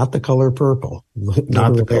 Not the color purple.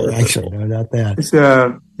 Not the color actually, purple. No, not that.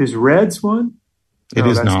 Is Reds one? It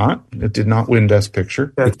is not. It did not win Best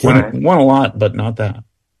Picture. It won a lot, but not that.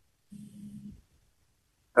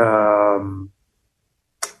 It'll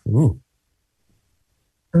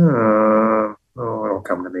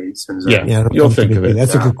come to me. Yeah, you'll think of it.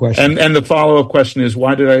 That's a good question. And the follow-up question is,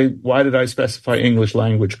 why did I specify English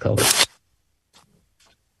language color?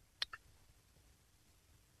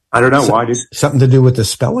 I don't know. Why? Something to do with the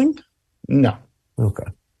spelling? No. Okay.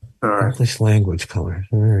 All right. English language color.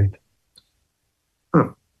 All right.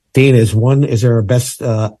 Dean, is there a best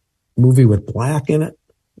movie with black in it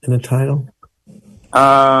in the title?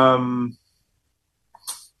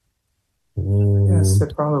 Yes, there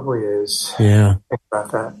probably is. Yeah. Think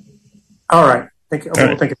about that. All right.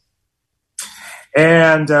 We'll think.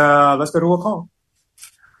 And let's go to a call.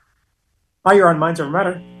 Hi, you're on Minds Over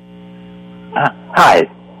Matter. Hi.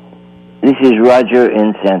 This is Roger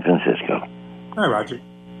in San Francisco. Hi, Roger.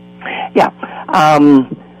 Yeah.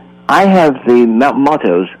 I have the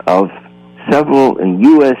mottos of several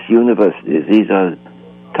U.S. universities. These are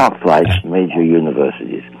top-flight major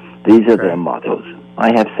universities. These are their mottos.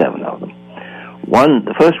 I have 7 of them.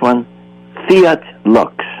 The first one, Fiat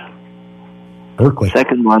Lux. Berkeley.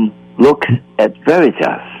 Second one, Lux et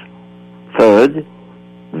Veritas. Third,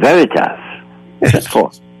 Veritas.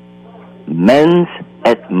 Fourth, mens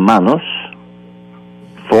et manus.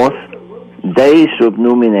 Fourth, Dei sub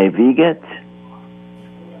numine viget.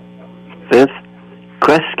 Fifth,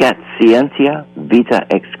 crescat scientia vita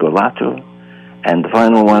excolatur. And the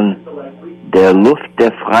final one, der Luft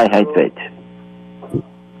der Freiheit weht.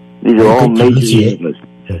 These are all major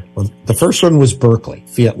universities. Well, the first one was Berkeley,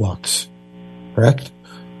 Fiat Lux, correct?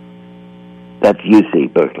 That's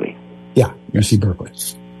UC Berkeley. Yeah, UC Berkeley.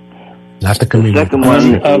 Not the community. The second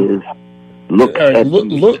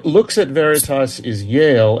one is Lux et Veritas is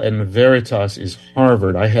Yale, and Veritas is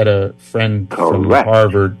Harvard. I had a friend from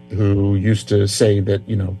Harvard who used to say that,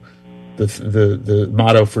 you know, the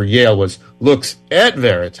motto for Yale was Lux et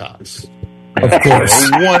Veritas. Of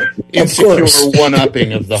course. Insecure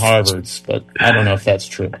one-upping of the Harvards, but I don't know if that's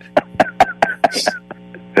true.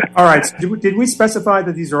 All right. So did we specify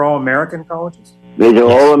that these are all American colleges? These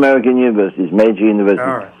are all American universities, major universities.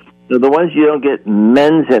 All right. So the ones you don't get,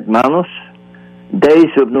 mens et manus, Dei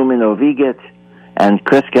sub numino viget, and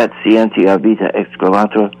crescat scientia vita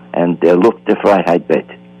excolatur, and der Luft der Freiheit weht.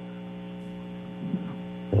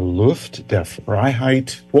 Luft der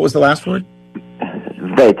Freiheit. What was the last word?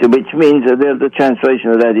 Weht, which means that the translation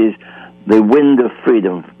of that is the wind of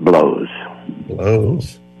freedom blows.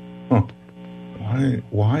 Blows. Huh.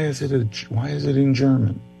 Why is it in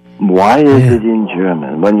German? Why is it in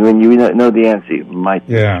German? When you know the answer, you might.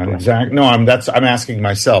 Yeah, exactly. No, I'm asking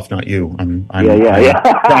myself, not you. I'm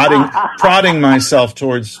prodding myself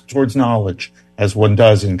towards knowledge, as one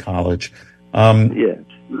does in college. Yes.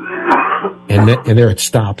 And there it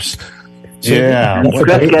stops. So yeah.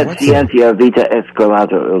 Crescat scientia vita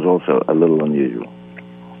excolatur is also a little unusual.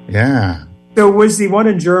 Yeah. So was the one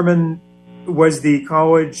in German, was the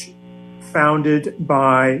college founded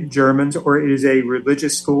by Germans, or is a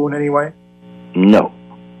religious school in any way? No.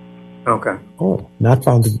 Okay. Oh, not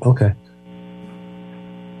founded. Okay.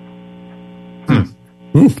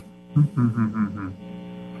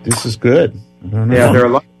 This is good. I don't know. Yeah, there are a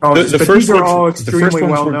lot of colleges, but these are all extremely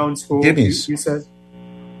well-known schools. Gimmies. You said?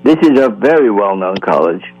 This is a very well-known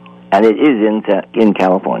college, and it is in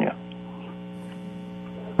California.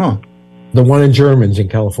 Huh. The one in German's in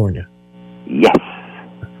California. Yes.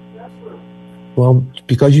 Well,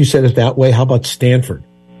 because you said it that way, how about Stanford?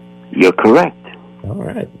 You're correct. All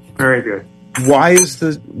right. Very good. Why is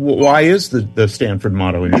the Stanford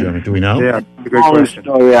motto in German? Do we know? Yeah, good Long question.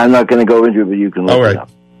 story. I'm not going to go into it, but you can look it up.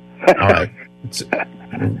 All right. It's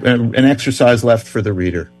an exercise left for the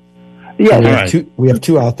reader. Yeah. We have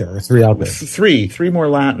two out there, or three out there. Three more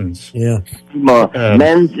Latins. Yeah.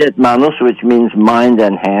 Mens et manus, which means mind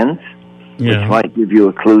and hands, which might give you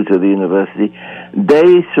a clue to the university.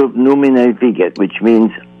 Dei sub numine viget, which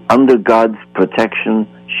means under God's protection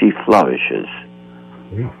she flourishes.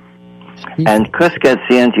 And crescat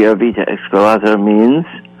scientia vita excolatur means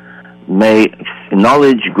may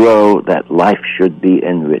knowledge grow that life should be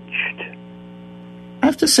enriched. I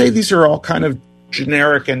have to say these are all kind of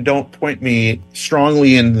generic and don't point me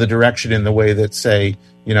strongly in the direction in the way that, say,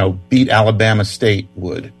 beat Alabama State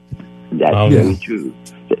would. That's very true.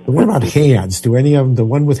 What about hands? Do any of them, the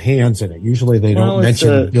one with hands in it? Usually they don't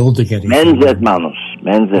mention building anything. Mens et manus.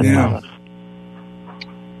 Manus.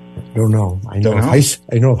 I don't know. I know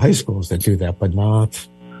of high schools that do that, but not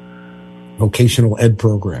vocational ed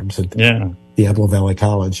programs at Diablo Valley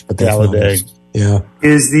College. But that's not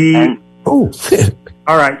Is the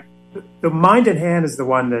all right? The mind and hand is the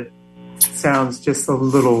one that sounds just a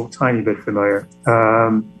little tiny bit familiar.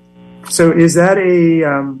 So is that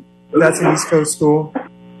that's an East Coast school?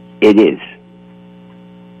 It is.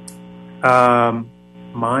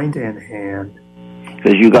 Mind and hand.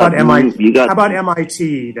 Because you got MIT. How about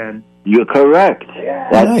MIT then? You're correct.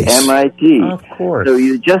 That's nice. MIT. Of course. So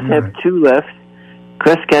you just have two left: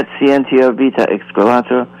 crescat scientia vita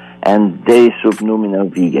excolatur and Dei sub numino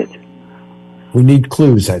viget. We need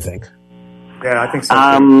clues, I think. Yeah, I think so.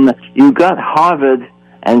 You got Harvard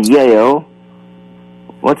and Yale.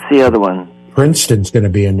 What's the other one? Princeton's going to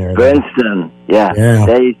be in there. Princeton, yeah.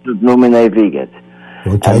 Dei sub numine viget.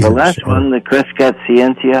 And the last one, the crescat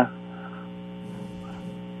scientia.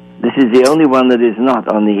 This is the only one that is not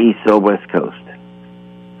on the East or West Coast.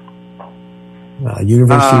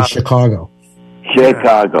 University of Chicago.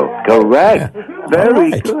 Chicago, correct. Yeah.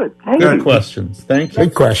 Very good. Good questions. Thank you.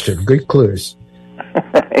 Good question. Good clues.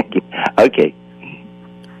 Okay.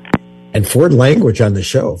 And foreign language on the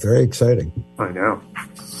show. Very exciting. I know.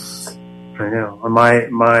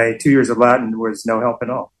 My 2 years of Latin was no help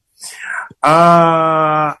at all.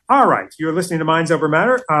 All right. You're listening to Minds Over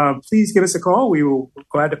Matter. Please give us a call. We will be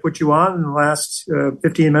glad to put you on in the last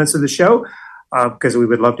 15 minutes of the show because we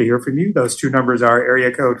would love to hear from you. Those two numbers are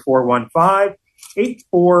area code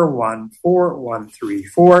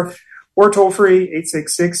 841-4134, or toll free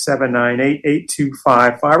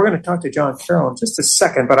 866-798-8255. We're going to talk to John Farrell in just a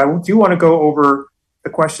second, but I do want to go over the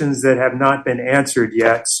questions that have not been answered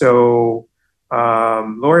yet. So,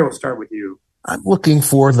 Lori, we'll start with you. I'm looking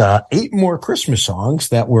for the 8 more Christmas songs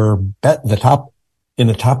that were in the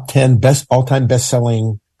top 10 all-time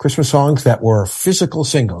best-selling Christmas songs that were physical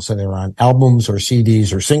singles. So they were on albums or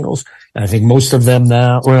CDs or singles. And I think most of them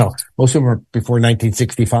are before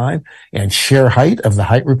 1965. And Cher Height of the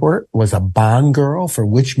Height Report was a Bond girl for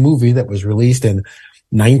which movie that was released in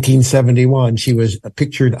 1971. She was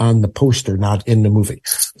pictured on the poster, not in the movie.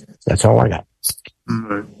 That's all I got.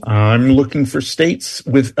 I'm looking for states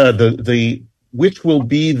with which will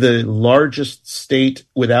be the largest state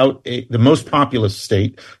the most populous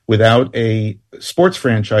state without a sports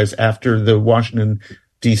franchise after the Washington,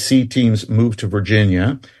 D.C. teams move to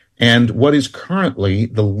Virginia, and what is currently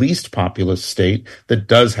the least populous state that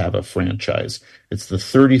does have a franchise. It's the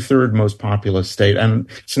 33rd most populous state. And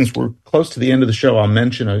since we're close to the end of the show, I'll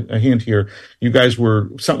mention a hint here. You guys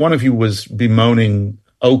one of you was bemoaning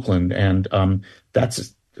Oakland, and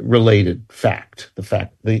that's related fact.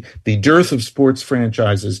 The dearth of sports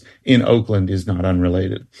franchises in Oakland is not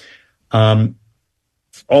unrelated.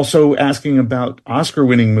 Also asking about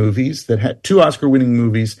Oscar-winning movies two Oscar-winning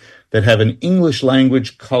movies that have an English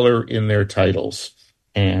language color in their titles.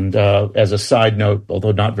 And as a side note,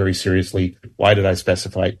 although not very seriously, why did I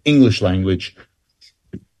specify English language?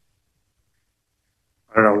 I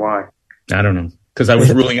don't know why. I don't know, because I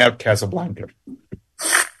was ruling out Casablanca.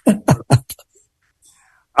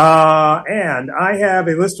 And I have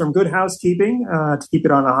a list from Good Housekeeping to keep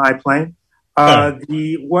it on a high plane.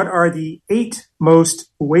 What are the 8 most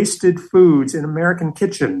wasted foods in American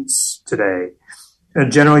kitchens today?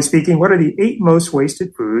 Generally speaking, what are the 8 most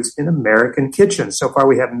wasted foods in American kitchens? So far,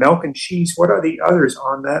 we have milk and cheese. What are the others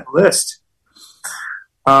on that list?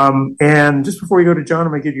 And just before we go to John,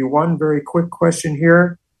 I'm going to give you one very quick question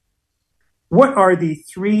here. What are the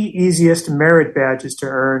 3 easiest merit badges to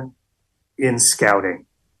earn in scouting?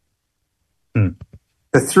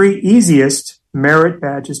 The 3 easiest merit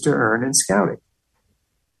badges to earn in scouting.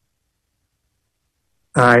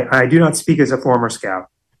 I do not speak as a former scout.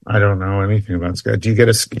 I don't know anything about scout. Do you get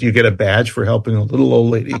a badge for helping a little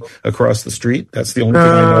old lady across the street? That's the only thing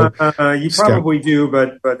I know. You probably do,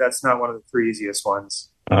 but that's not one of the 3 easiest ones.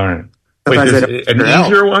 All right. Wait, there's an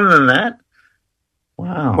easier one than that?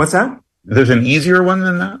 Wow. What's that? There's an easier one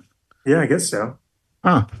than that? Yeah, I guess so.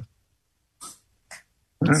 Huh.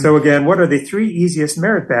 So again, what are the 3 easiest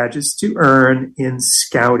merit badges to earn in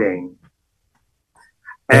scouting?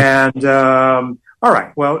 And all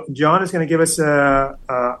right, well, John is going to give us a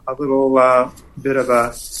little bit of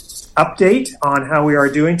a update on how we are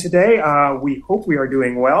doing today. We hope we are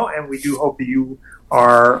doing well, and we do hope that you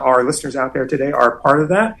our listeners out there today are part of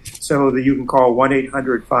that. So that you can call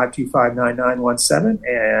 1-800-525-9917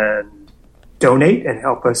 and donate and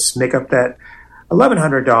help us make up that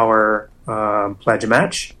 $1,100 pledge a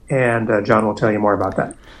match, and John will tell you more about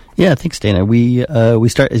that. Yeah, thanks, Dana. We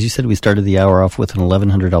start, as you said, we started the hour off with an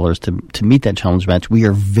 $1,100 to meet that challenge match. We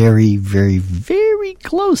are very, very, very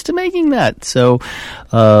close to making that. So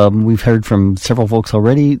we've heard from several folks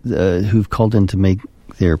already who've called in to make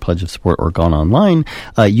their pledge of support or gone online.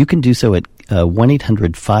 You can do so at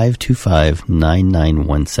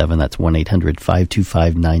 1-800-525-9917. That's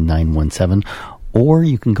 1-800-525-9917. Or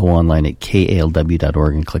you can go online at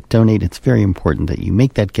kalw.org and click donate. It's very important that you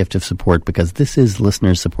make that gift of support because this is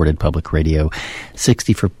listener-supported public radio.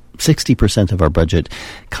 60% of our budget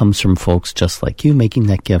comes from folks just like you making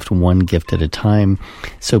that gift one gift at a time.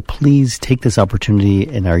 So please take this opportunity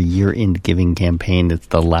in our year-end giving campaign. It's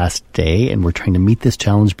the last day, and we're trying to meet this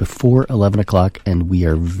challenge before 11 o'clock, and we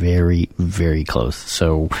are very, very close.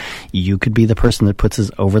 So you could be the person that puts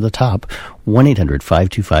us over the top.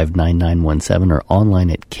 1-800-525-9917 or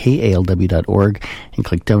online at kalw.org and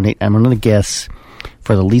click donate. I'm going to guess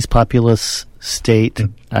for the least populous state,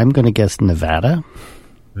 I'm going to guess Nevada.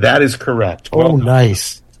 That is correct. Oh,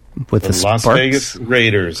 nice. With the Las Sparks? Vegas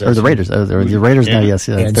Raiders. Or the Raiders. The Raiders now, yes.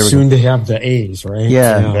 And soon to have the A's, right?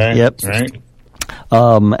 Yeah. Yep. Right.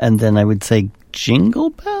 And then I would say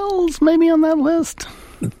Jingle Bells maybe on that list.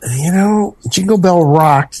 You know, Jingle Bell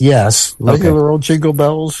Rock, yes. Regular old Jingle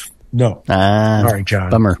Bells, no. All right,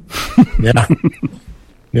 John. Bummer. Yeah.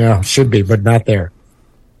 Yeah, should be, but not there.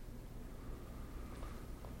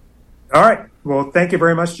 All right. Well, thank you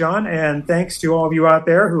very much, John, and thanks to all of you out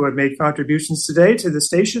there who have made contributions today to the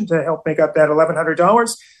station to help make up that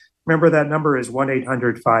 $1,100. Remember, that number is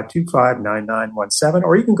 1-800-525-9917,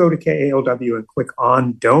 or you can go to KALW and click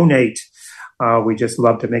on Donate. We just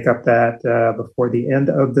love to make up that before the end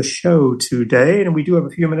of the show today, and we do have a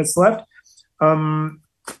few minutes left.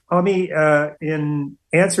 Ami, in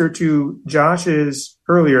answer to Josh's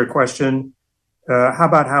earlier question, how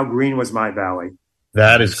about how green was my valley?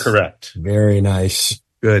 That is correct. Very nice.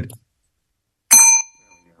 Good.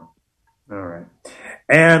 All right.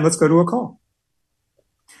 And let's go to a call.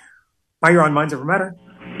 Hi, you're on Minds Over Matter.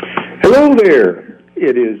 Hello there.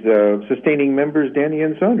 It is sustaining members Danny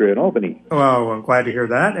and Sandra in Albany. Well, I'm glad to hear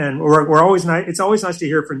that, and we're always nice. It's always nice to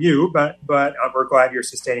hear from you, but we're glad you're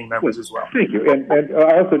sustaining members as well. Thank you. And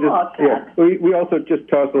I also we also just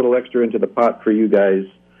tossed a little extra into the pot for you guys.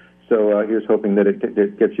 So here's hoping that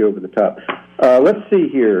it gets you over the top. Let's see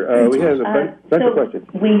here. We have a bunch of questions.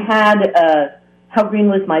 We had How Green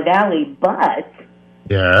Was My Valley, but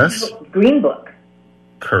yes, Green Book.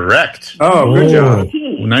 Correct. Oh, good job.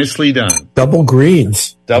 Nicely done. Double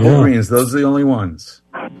greens. Greens. Those are the only ones.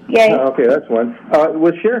 Yay. Okay, that's one.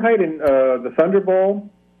 Was Sherhite in the Thunderball?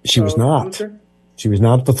 She was not. She was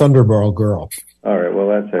not the Thunderball girl. All right, well,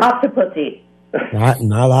 that's her. Octopussy. Not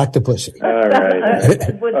Octopussy. All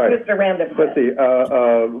right. Was All right. Mr. Random. Let's see.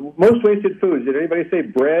 Most wasted foods. Did anybody say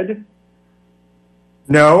bread?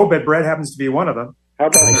 No, but bread happens to be one of them. How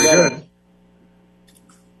about lettuce?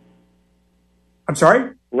 I'm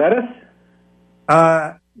sorry? Lettuce?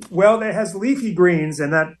 Well, it has leafy greens,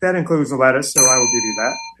 and that includes the lettuce, so I will give you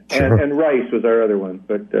that. Sure. And rice was our other one,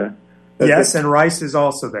 but yes, and rice is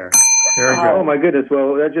also there. Very good. Oh my goodness!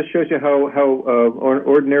 Well, that just shows you how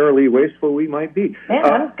ordinarily wasteful we might be. Man,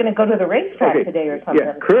 I'm going to go to the racetrack today or something.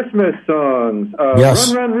 Yeah, Christmas songs.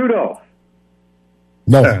 Yes. Run, Run, Rudolph.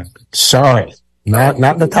 No, sorry, not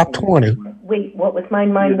in the top 20. Wait, what was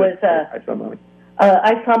mine? Mine was I Saw Mommy.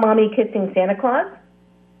 I Saw Mommy Kissing Santa Claus.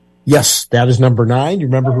 Yes, that is number 9. You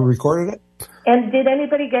remember who recorded it? And did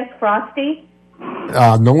anybody guess Frosty?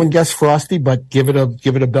 No one guessed Frosty, but give it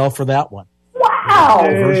a bell for that one. Wow!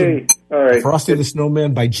 Hey. All right. Frosty the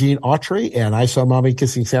Snowman by Gene Autry and I Saw Mommy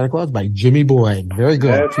Kissing Santa Claus by Jimmy Boyd. Very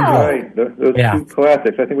good. That's right. Those two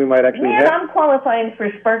classics. I think we might actually Man, I'm qualifying for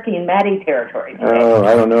Sparky and Maddie territory today. Oh,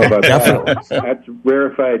 I don't know about that. That's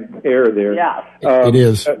rarefied air there. Yeah. It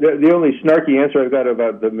is. The only snarky answer I've got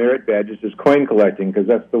about the merit badges is coin collecting, because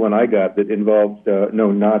that's the one I got that involved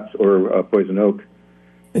no knots or poison oak.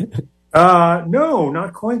 No,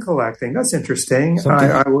 not coin collecting. That's interesting.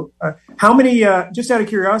 How many? Just out of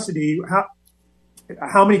curiosity,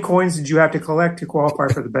 how many coins did you have to collect to qualify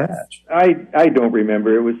for the badge? I don't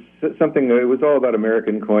remember. It was something. It was all about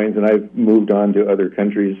American coins, and I've moved on to other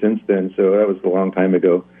countries since then. So that was a long time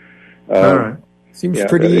ago. All right. Seems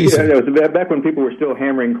pretty easy. Yeah, it was back when people were still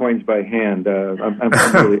hammering coins by hand. I'm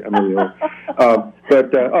really old.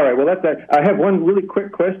 But all right. Well, that's that. I have one really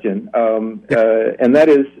quick question, and that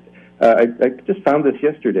is. I just found this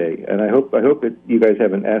yesterday, and I hope that you guys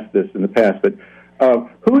haven't asked this in the past, but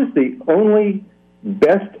who is the only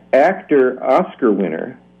Best Actor Oscar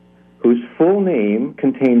winner whose full name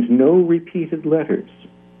contains no repeated letters?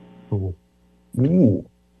 Ooh.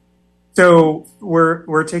 So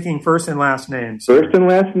we're taking first and last names. First and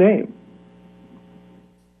last name.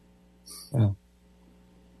 Oh.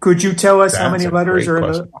 Could you tell us how That's many a letters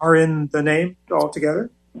great are in the name altogether?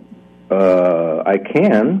 I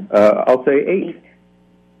can. I'll say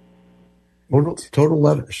 8. Total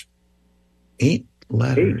letters. 8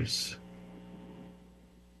 letters.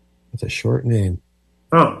 It's a short name.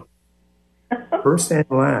 Oh. First and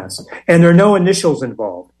last. And there are no initials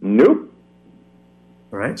involved. Nope.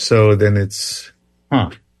 Right. So then it's,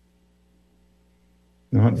 not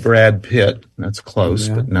Brad Pitt. That's close,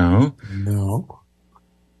 but no. No.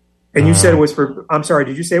 And you said it was for, I'm sorry,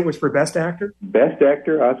 did you say it was for Best Actor? Best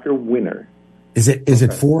Actor Oscar winner. Is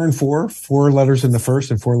it 4 and 4? 4 letters in the first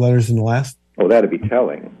and 4 letters in the last? Oh, that'd be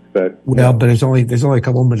telling. But but there's only a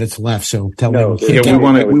couple minutes left, so tell me. Yeah,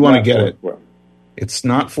 we want to get it. It's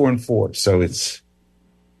not 4 and 4, so it's.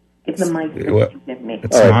 Give the mic.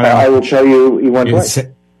 It's all right, I will tell you. You won twice.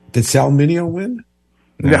 Did Sal Mineo win?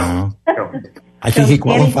 No. I think he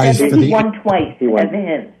qualifies for the. He won twice. He won. As a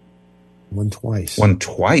hint. Won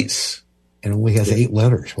twice. And only has 8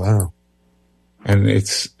 letters. Wow. And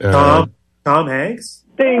it's Tom Hanks.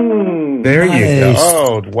 Ding. There you go.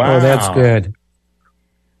 Oh, wow. Oh, that's good.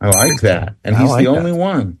 I like that. And he's the only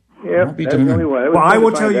one. Yeah, that's the only one. Well, I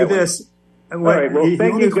will tell you this. All right. Well,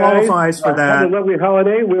 thank you, guys. Qualifies for that. Have a lovely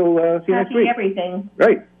holiday. We'll see you next week. Everything.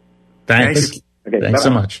 Right. Thanks. Okay, Thanks so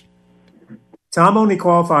much. Tom only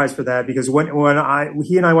qualifies for that because when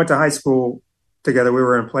he and I went to high school together, we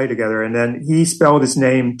were in play together, and then he spelled his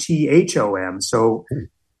name Thom, so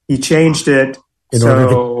he changed it In order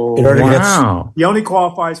to wow. He only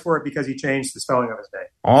qualifies for it because he changed the spelling of his name.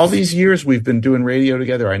 All these years we've been doing radio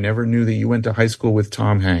together, I never knew that you went to high school with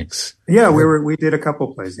Tom Hanks. Yeah, we did a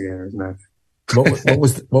couple plays together, isn't that?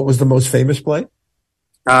 What was the most famous play?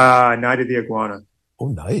 Night of the Iguana. Oh,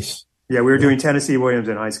 nice. Yeah, we were doing Tennessee Williams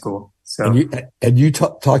in high school. So and you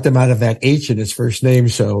talked him out of that H in his first name,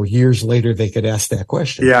 so years later they could ask that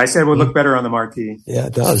question. Yeah, I said it would look better on the marquee. Yeah,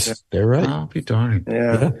 it does. Yeah. They're right. I'll be darned.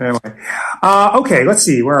 Yeah. Anyway, okay. Let's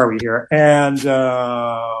see. Where are we here? And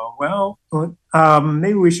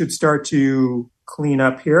maybe we should start to clean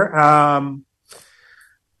up here. All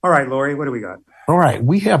right, Lori, what do we got? All right,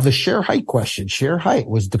 we have the Cher Height question. Cher Height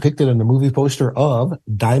was depicted in the movie poster of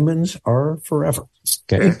Diamonds Are Forever,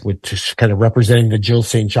 okay, which is kind of representing the Jill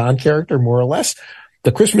St. John character, more or less.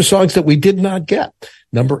 The Christmas songs that we did not get.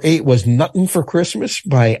 Number 8 was Nuttin' for Christmas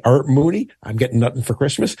by Art Mooney. I'm getting Nuttin' for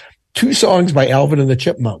Christmas. 2 songs by Alvin and the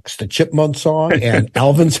Chipmunks, the Chipmunk song and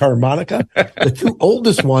Alvin's harmonica. The 2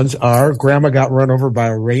 oldest ones are Grandma Got Run Over by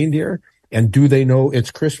a Reindeer and Do They Know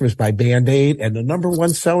It's Christmas by Band Aid, and the number 1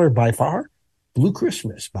 seller by far, Blue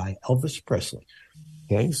Christmas by Elvis Presley.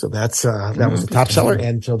 Okay, so that was the top seller,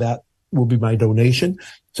 and so that will be my donation.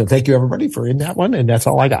 So thank you, everybody, for in that one, and that's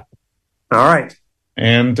all I got. All right.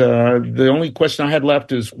 And the only question I had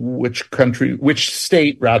left is which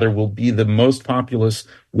state will be the most populous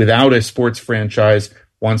without a sports franchise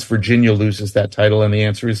once Virginia loses that title, and the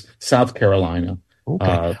answer is South Carolina.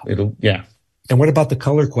 Okay. And what about the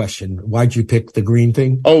color question? Why'd you pick the green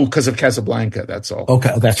thing? Oh, because of Casablanca, that's all.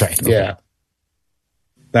 Okay, that's right. Okay. Yeah.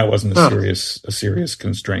 That wasn't a serious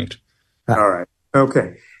constraint. All right.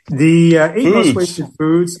 Okay. The 8 most wasted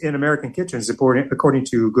foods in American kitchens, according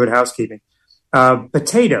to Good Housekeeping.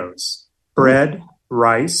 Potatoes, bread,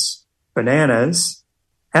 rice, bananas,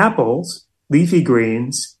 apples, leafy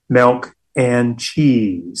greens, milk, and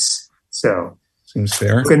cheese. So, seems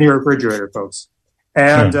fair. Look in your refrigerator, folks.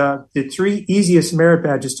 And the 3 easiest merit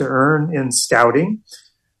badges to earn in scouting: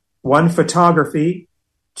 1, photography;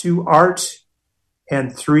 2, art;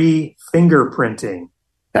 and 3, fingerprinting.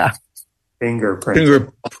 Yeah.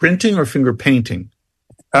 Fingerprinting. Fingerprinting or finger painting?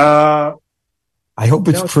 I hope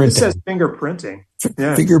it's printing. It says fingerprinting.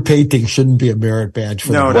 Yeah. Finger painting shouldn't be a merit badge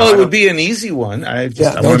for it would be an easy one. I want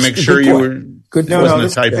to make sure you were good. Wasn't a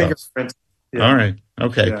typo. Yeah. All right.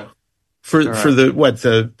 Okay. Yeah. For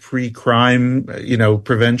the pre-crime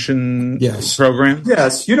prevention program?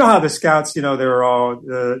 Yes. You know how the scouts, they're all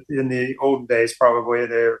in the olden days probably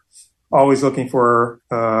they're always looking for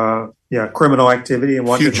criminal activity and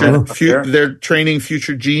they're training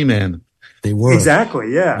future G-men. They were.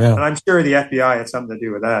 Exactly, yeah. And I'm sure the FBI had something to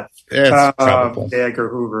do with that. Yes, probable. Edgar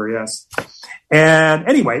Hoover, yes. And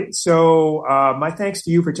anyway, so my thanks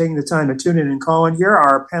to you for taking the time to tune in and call in here.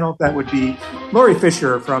 Our panel, that would be Lori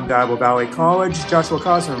Fisher from Diablo Valley College, Joshua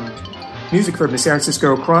Cosm, music from the San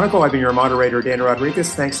Francisco Chronicle. I've been your moderator, Dana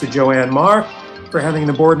Rodriguez. Thanks to Joanne Marr for handling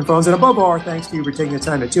the board and phones. And above all, thanks to you for taking the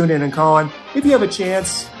time to tune in and call in. If you have a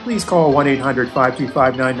chance, please call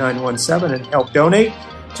 1-800-525-9917 and help donate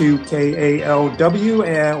to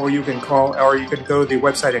KALW, or you can go to the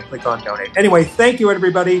website and click on donate. Anyway, thank you,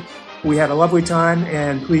 everybody. We had a lovely time,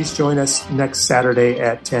 and please join us next Saturday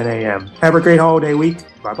at 10 a.m. Have a great holiday week.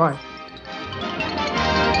 Bye-bye.